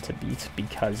we had to beat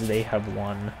because they have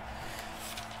won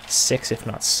 6, if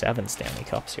not 7 Stanley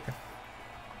Cups here.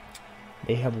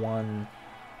 They've won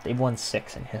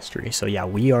 6 in history. So yeah,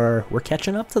 we're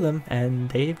catching up to them, and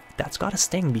that's got to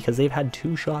sting because they've had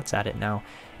 2 shots at it now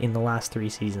in the last 3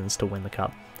 seasons to win the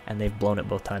cup, and they've blown it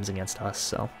both times against us.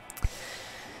 So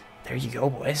there you go,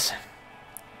 boys.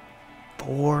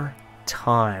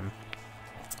 4-time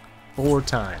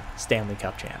Stanley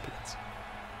Cup champions.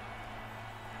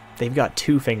 They've got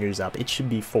 2 fingers up. It should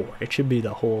be 4. It should be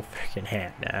the whole freaking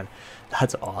hand, man.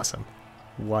 That's awesome.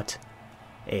 What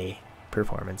a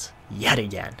performance yet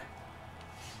again.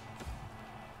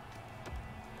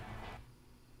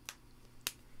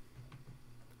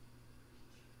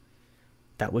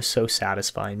 That was so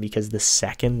satisfying because the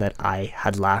second that I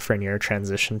had Lafreniere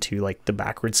transition to like the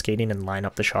backward skating and line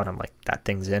up the shot, I'm like, that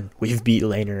thing's in. We've beat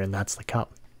Lehner and that's the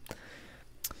cup.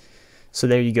 So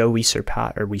there you go. We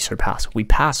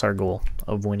pass our goal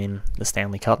of winning the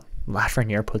Stanley Cup.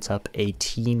 Lafreniere puts up a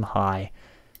team high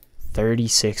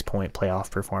 36-point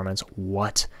playoff performance.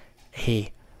 What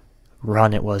a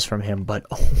run it was from him. But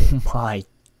oh my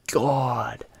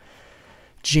God,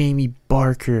 Jamie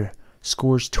Barker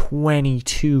scores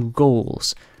 22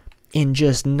 goals in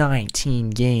just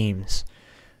 19 games.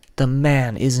 The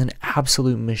man is an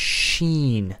absolute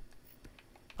machine.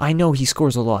 I know he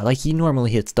scores a lot. Like, he normally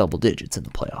hits double digits in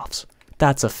the playoffs.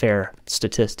 That's a fair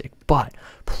statistic. But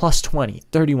plus 20,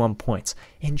 31 points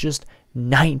in just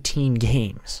 19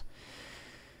 games.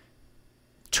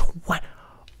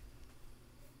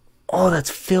 Oh, that's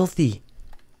filthy.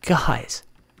 Guys.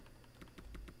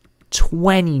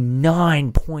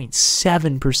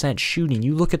 29.7% shooting.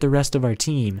 You look at the rest of our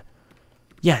team.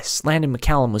 Yes, Landon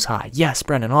McCallum was high. Yes,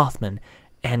 Brennan Othman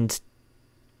and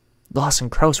Lawson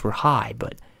Krause were high,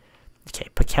 but okay,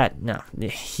 Paquette, no,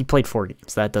 he played 4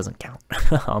 games. That doesn't count.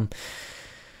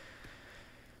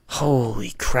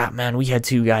 Holy crap, man. We had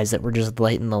 2 guys that were just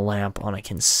lighting the lamp on a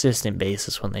consistent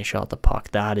basis when they shot the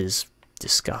puck. That is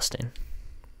disgusting.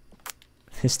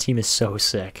 This team is so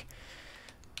sick.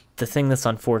 The thing that's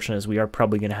unfortunate is we are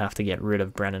probably going to have to get rid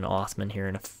of Brennan Othman here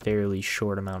in a fairly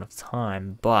short amount of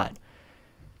time, but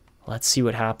let's see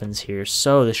what happens here.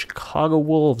 So the Chicago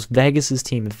Wolves, Vegas's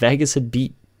team, if Vegas had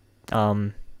beat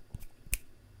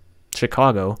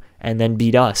Chicago and then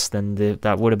beat us, then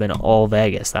that would have been all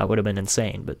Vegas. That would have been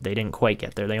insane, but they didn't quite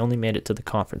get there. They only made it to the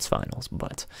conference finals,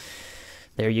 but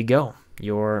there you go.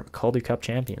 Your Calder Cup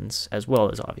champions, as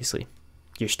well as obviously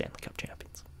your Stanley Cup champions.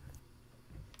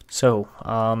 So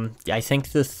I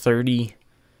think the 30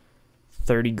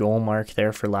 goal mark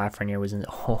there for Lafreniere was in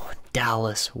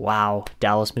Dallas. Wow.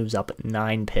 Dallas moves up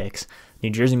 9 picks. New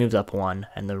Jersey moves up 1,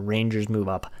 and the Rangers move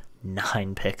up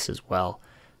 9 picks as well.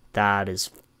 That is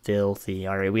filthy.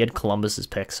 All right, we had Columbus's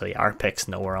picks, so yeah, our pick's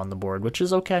nowhere on the board, which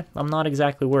is okay. I'm not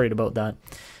exactly worried about that.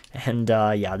 And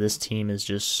yeah, this team is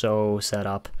just so set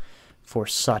up for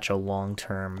such a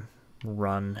long-term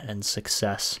run and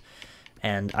success.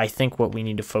 And I think what we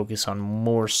need to focus on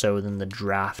more so than the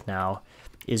draft now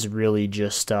is really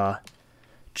just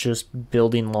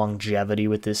building longevity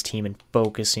with this team and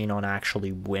focusing on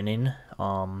actually winning.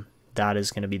 That is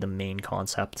going to be the main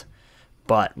concept.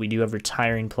 But we do have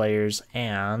retiring players,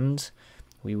 and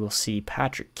we will see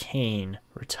Patrick Kane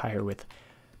retire with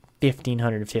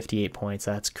 1,558 points.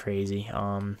 That's crazy.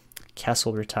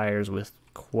 Kessel retires with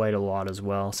quite a lot as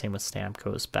well. Same with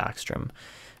Stamkos, Backstrom.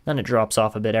 Then it drops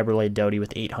off a bit. Eberle, Doughty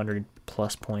with 800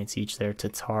 plus points each there.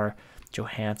 Tatar,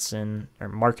 Johansson, or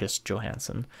Marcus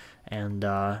Johansson, and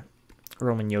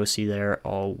Roman Josi there,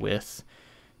 all with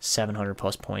 700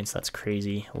 plus points. That's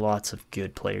crazy. Lots of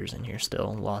good players in here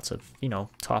still. Lots of,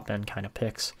 top end kind of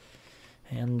picks.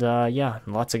 And yeah,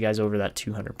 lots of guys over that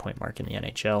 200 point mark in the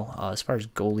NHL. As far as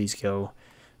goalies go,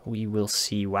 we will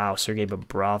see, wow, Sergei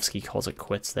Bobrovsky calls it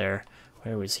quits there.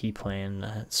 Where was he playing?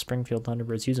 Springfield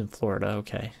Thunderbirds. He was in Florida.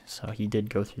 Okay, so he did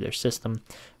go through their system.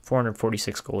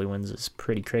 446 goalie wins is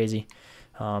pretty crazy.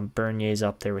 Bernier's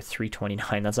up there with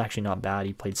 329. That's actually not bad.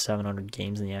 He played 700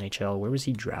 games in the NHL. Where was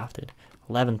he drafted?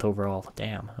 11th overall.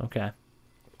 Damn. Okay.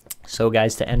 So,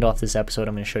 guys, to end off this episode,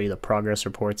 I'm going to show you the progress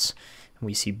reports.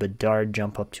 We see Bedard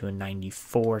jump up to a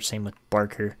 94. Same with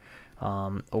Barker.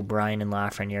 O'Brien and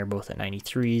Lafreniere both at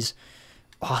 93s.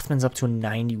 Othman's up to a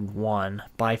 91.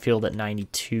 Byfield at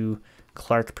 92.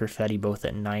 Clark, Perfetti both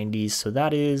at 90s. So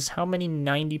that is how many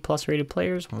 90-plus rated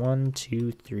players? 1,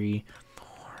 2, 3, 4,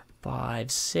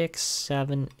 5, 6,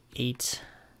 7, 8.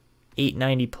 8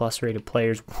 90-plus rated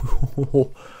players.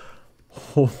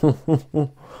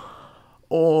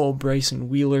 Oh, Bryson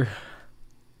Wheeler.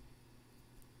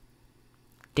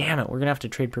 Damn it, we're going to have to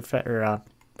trade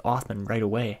Othman right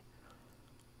away.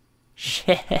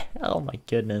 Shit. Oh, my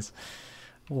goodness.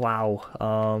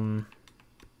 Wow.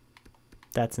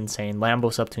 That's insane.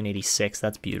 Lambo's up to an 86.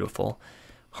 That's beautiful.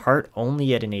 Hart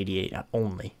only at an 88.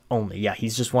 Only. Yeah,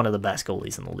 he's just one of the best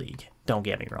goalies in the league. Don't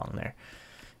get me wrong there.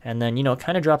 And then, it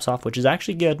kind of drops off, which is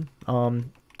actually good.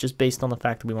 Just based on the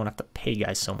fact that we won't have to pay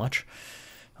guys so much.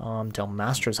 Del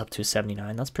Mastro's up to a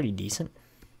 79. That's pretty decent.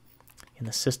 In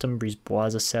the system,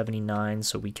 Brisebois a 79,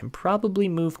 so we can probably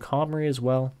move Comrie as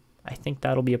well. I think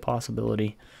that'll be a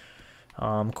possibility.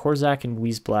 Korzak and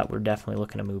Wiesblatt, we're definitely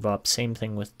looking to move up. Same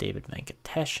thing with David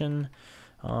Venkateshan.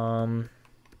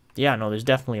 Yeah, no, there's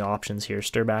definitely options here.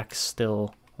 Sturback's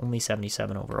still only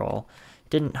 77 overall.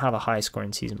 Didn't have a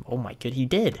high-scoring season. Oh my god, he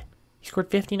did. He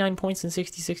scored 59 points in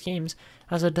 66 games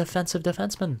as a defensive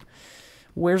defenseman.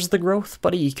 Where's the growth,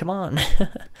 buddy? Come on.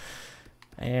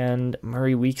 And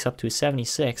Murray Weeks up to a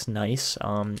 76. Nice.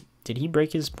 Did he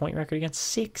break his point record again?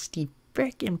 60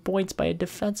 freaking points by a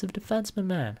defensive defenseman,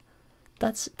 man.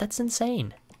 That's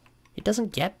insane. It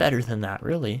doesn't get better than that,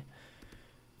 really.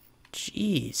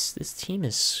 Jeez, this team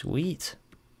is sweet.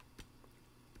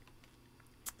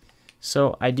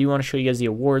 So I do want to show you guys the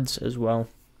awards as well,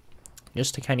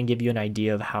 just to kind of give you an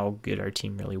idea of how good our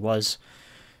team really was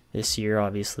this year.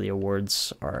 Obviously,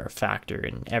 awards are a factor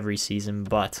in every season,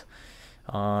 but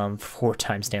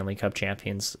 4-time Stanley Cup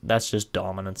champions, that's just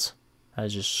dominance. That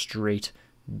is just straight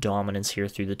dominance here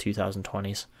through the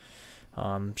 2020s.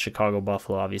 Chicago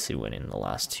Buffalo obviously winning the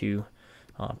last 2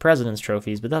 President's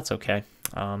trophies, but that's okay.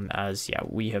 as yeah,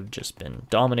 we have just been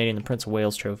dominating the Prince of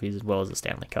Wales trophies as well as the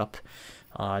Stanley Cup.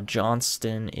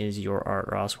 Johnston is your Art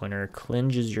Ross winner.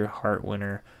 Klinge is your Hart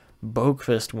winner.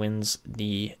 Boqvist wins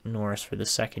the Norris for the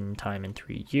second time in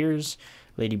 3 years.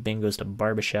 Lady Bing goes to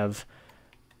Barbashev.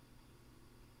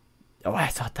 Oh, I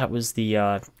thought that was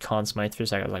the Conn Smythe for a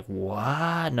second. I was like,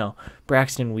 what? No.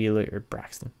 Bryson Wheeler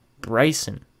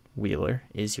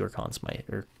is your Conn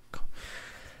Smythe.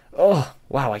 Oh,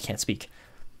 wow, I can't speak.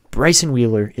 Bryson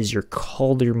Wheeler is your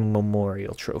Calder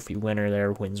Memorial Trophy winner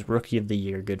there. Wins Rookie of the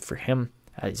Year. Good for him.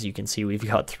 As you can see, we've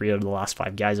got 3 out of the last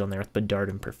 5 guys on there with Bedard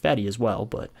and Perfetti as well.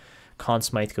 But Conn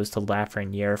Smythe goes to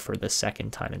Lafreniere for the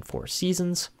second time in 4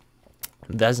 seasons.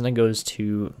 Vezina goes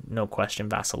to, no question,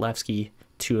 Vasilevsky,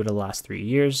 2 out of the last 3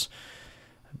 years.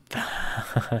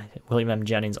 William M.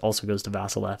 Jennings also goes to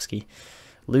Vasilevsky.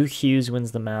 Luke Hughes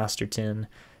wins the Masterton.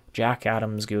 Jack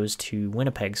Adams goes to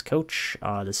Winnipeg's coach.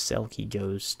 The Selke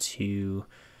goes to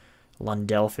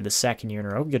Lundell for the second year in a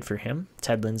row. Good for him.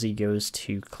 Ted Lindsay goes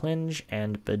to Klinge,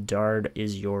 and Bedard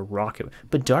is your Rocket.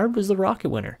 Bedard was the Rocket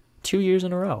winner 2 years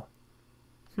in a row.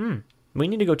 We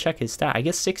need to go check his stat. I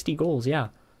guess 60 goals, yeah.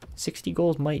 60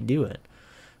 goals might do it.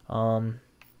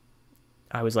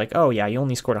 I was like, oh yeah, he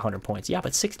only scored 100 points. Yeah,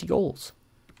 but 60 goals.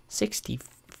 60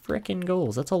 freaking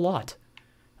goals. That's a lot.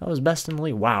 That was best in the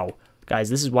league. Wow. Guys,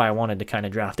 this is why I wanted to kind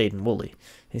of draft Aiden Woolley.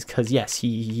 Is because, yes,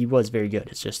 he was very good.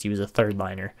 It's just he was a third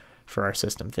liner for our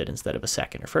system fit instead of a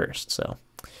second or first. So,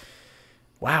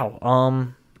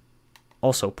 wow.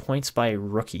 Also, points by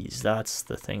rookies. That's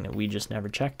the thing that we just never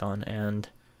checked on. And,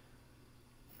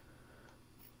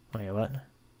 wait, what?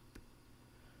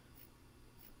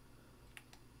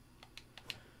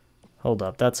 Hold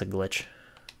up, that's a glitch.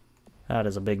 That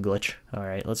is a big glitch. All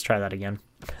right, let's try that again.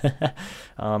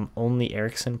 Only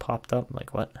Erickson popped up.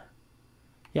 Like, what?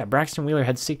 Yeah, Braxton Wheeler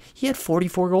had he had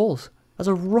 44 goals as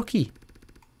a rookie.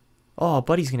 Oh,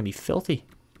 buddy's gonna be filthy.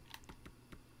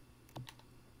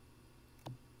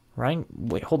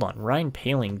 Wait, hold on. Ryan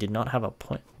Paling did not have a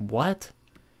point. What?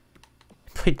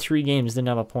 Played 3 games, didn't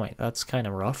have a point. That's kind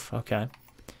of rough. Okay.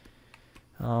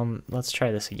 Let's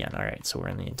try this again. All right, so we're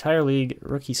in the entire league.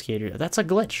 Rookie skater. That's a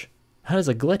glitch. That is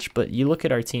a glitch, but you look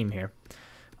at our team here.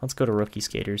 Let's go to rookie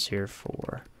skaters here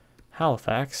for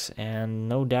Halifax, and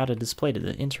no data displayed.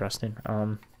 Interesting.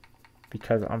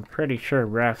 Because I'm pretty sure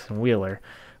Braxton Wheeler,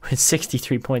 with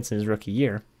 63 points in his rookie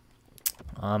year,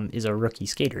 is a rookie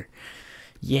skater.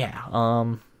 Yeah.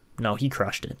 No, he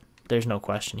crushed it. There's no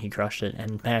question. He crushed it,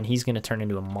 and man, he's gonna turn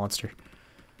into a monster.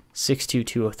 6'2",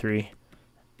 203.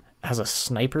 As a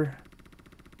sniper,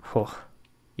 oh,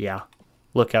 yeah.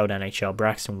 Look out, NHL.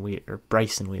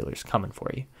 Bryson Wheeler's coming for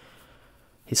you.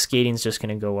 His skating's just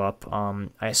going to go up.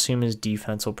 I assume his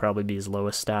defense will probably be his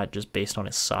lowest stat just based on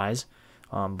his size.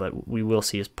 But we will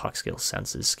see his puck skill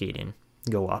senses skating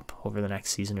go up over the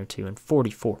next season or two. And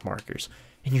 44 markers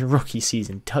in your rookie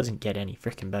season doesn't get any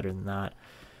freaking better than that.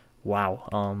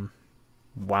 Wow.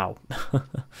 Wow.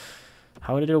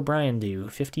 How did O'Brien do?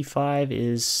 55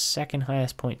 is second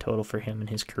highest point total for him in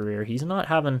his career. He's not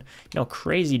having,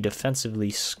 crazy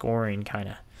defensively scoring kind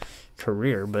of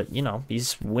career, but,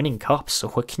 he's winning cups, so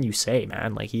what can you say,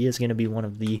 man? Like, he is going to be one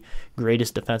of the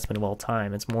greatest defensemen of all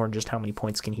time. It's more just how many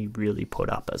points can he really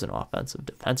put up as an offensive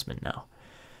defenseman now.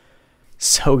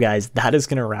 So, guys, that is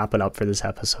going to wrap it up for this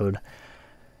episode.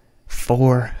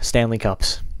 4 Stanley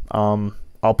Cups.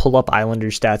 I'll pull up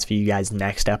Islanders stats for you guys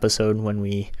next episode when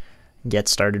we get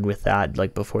started with that,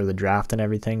 like before the draft and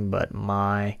everything. But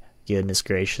my goodness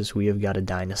gracious, we have got a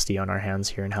dynasty on our hands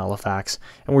here in Halifax,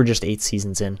 and we're just 8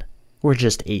 seasons in. We're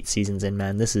just 8 seasons in,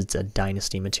 man. This is a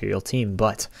dynasty material team.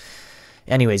 But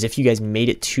anyways, if you guys made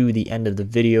it to the end of the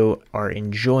video, are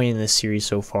enjoying this series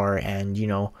so far, and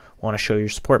want to show your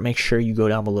support, make sure you go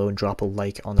down below and drop a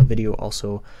like on the video.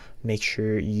 Also, make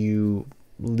sure you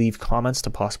leave comments to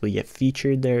possibly get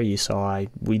featured there. You saw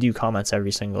we do comments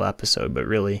every single episode, but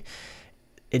really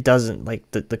it doesn't, like,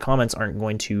 the comments aren't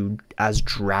going to as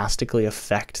drastically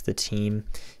affect the team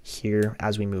here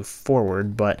as we move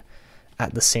forward. But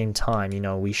at the same time,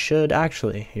 we should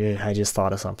actually, I just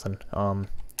thought of something.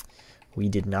 We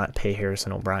did not pay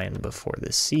Harrison O'Brien before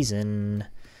this season.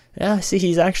 Yeah, see,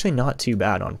 he's actually not too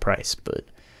bad on price, but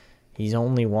he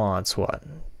only wants what,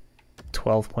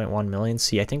 12.1 million.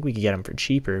 See, I think we could get him for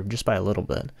cheaper just by a little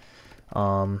bit.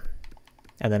 And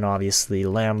then obviously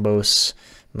Lambos,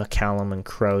 McCallum, and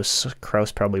Kraus.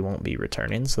 Kraus probably won't be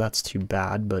returning, so that's too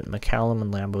bad, but McCallum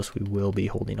and Lambos we will be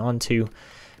holding on to.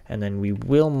 And then we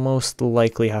will most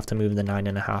likely have to move the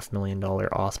 $9.5 million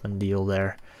Othman deal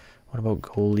there. What about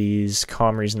goalies?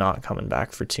 Comrie's not coming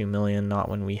back for $2 million, not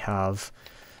when we have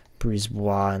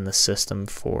Brisebois in the system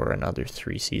for another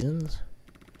 3 seasons.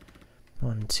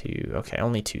 1, 2. Okay,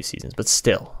 only 2 seasons, but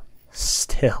still.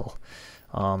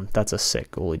 That's a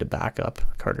sick goalie to back up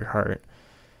Carter Hart.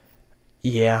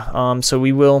 Yeah, so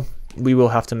we will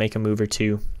have to make a move or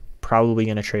two. Probably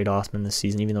going to trade Osman this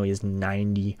season, even though he has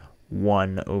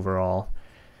 91 overall.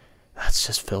 That's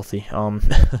just filthy.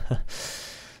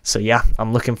 So yeah,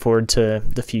 I'm looking forward to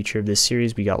the future of this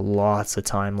series. We got lots of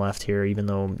time left here, even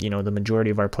though, you know, the majority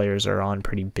of our players are on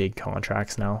pretty big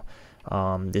contracts now.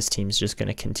 This team's just going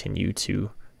to continue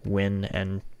to win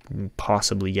and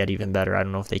possibly get even better. I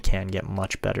don't know if they can get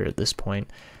much better at this point.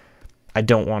 I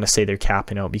don't want to say they're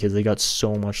capping out because they got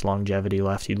so much longevity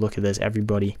left. You look at this,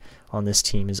 everybody on this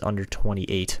team is under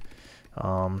 28.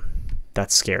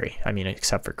 That's scary. I mean,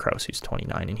 except for Krause, who's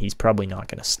 29, and he's probably not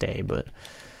going to stay, but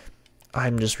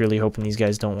I'm just really hoping these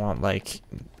guys don't want like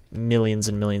millions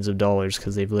and millions of dollars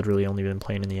because they've literally only been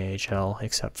playing in the AHL,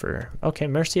 except for, okay,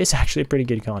 Mercier's actually a pretty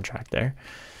good contract there.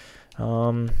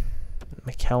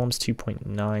 McCallum's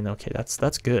 2.9. Okay,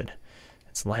 that's good.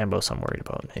 It's Lambos I'm worried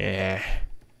about. Yeah.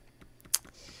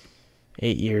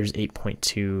 8 years,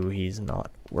 8.2. He's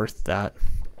not worth that.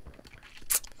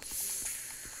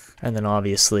 And then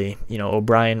obviously, you know,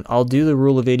 O'Brien, I'll do the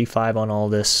rule of 85 on all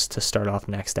this to start off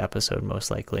next episode,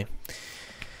 most likely.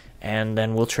 And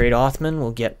then we'll trade Othman.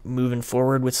 We'll get moving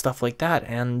forward with stuff like that.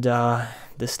 And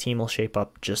this team will shape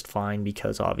up just fine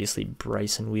because obviously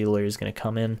Bryson Wheeler is going to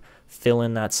come in, fill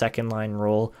in that second line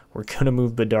role. We're going to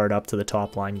move Bedard up to the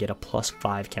top line, get a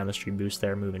 +5 chemistry boost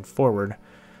there moving forward,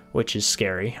 which is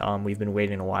scary. We've been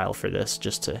waiting a while for this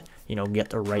just to, you know, get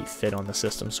the right fit on the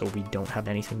system so we don't have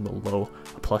anything below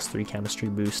a +3 chemistry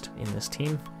boost in this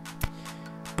team.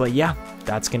 But yeah,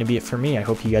 that's going to be it for me. I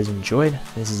hope you guys enjoyed.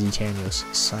 This is Etanyos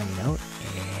signing out,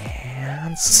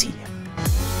 and see ya.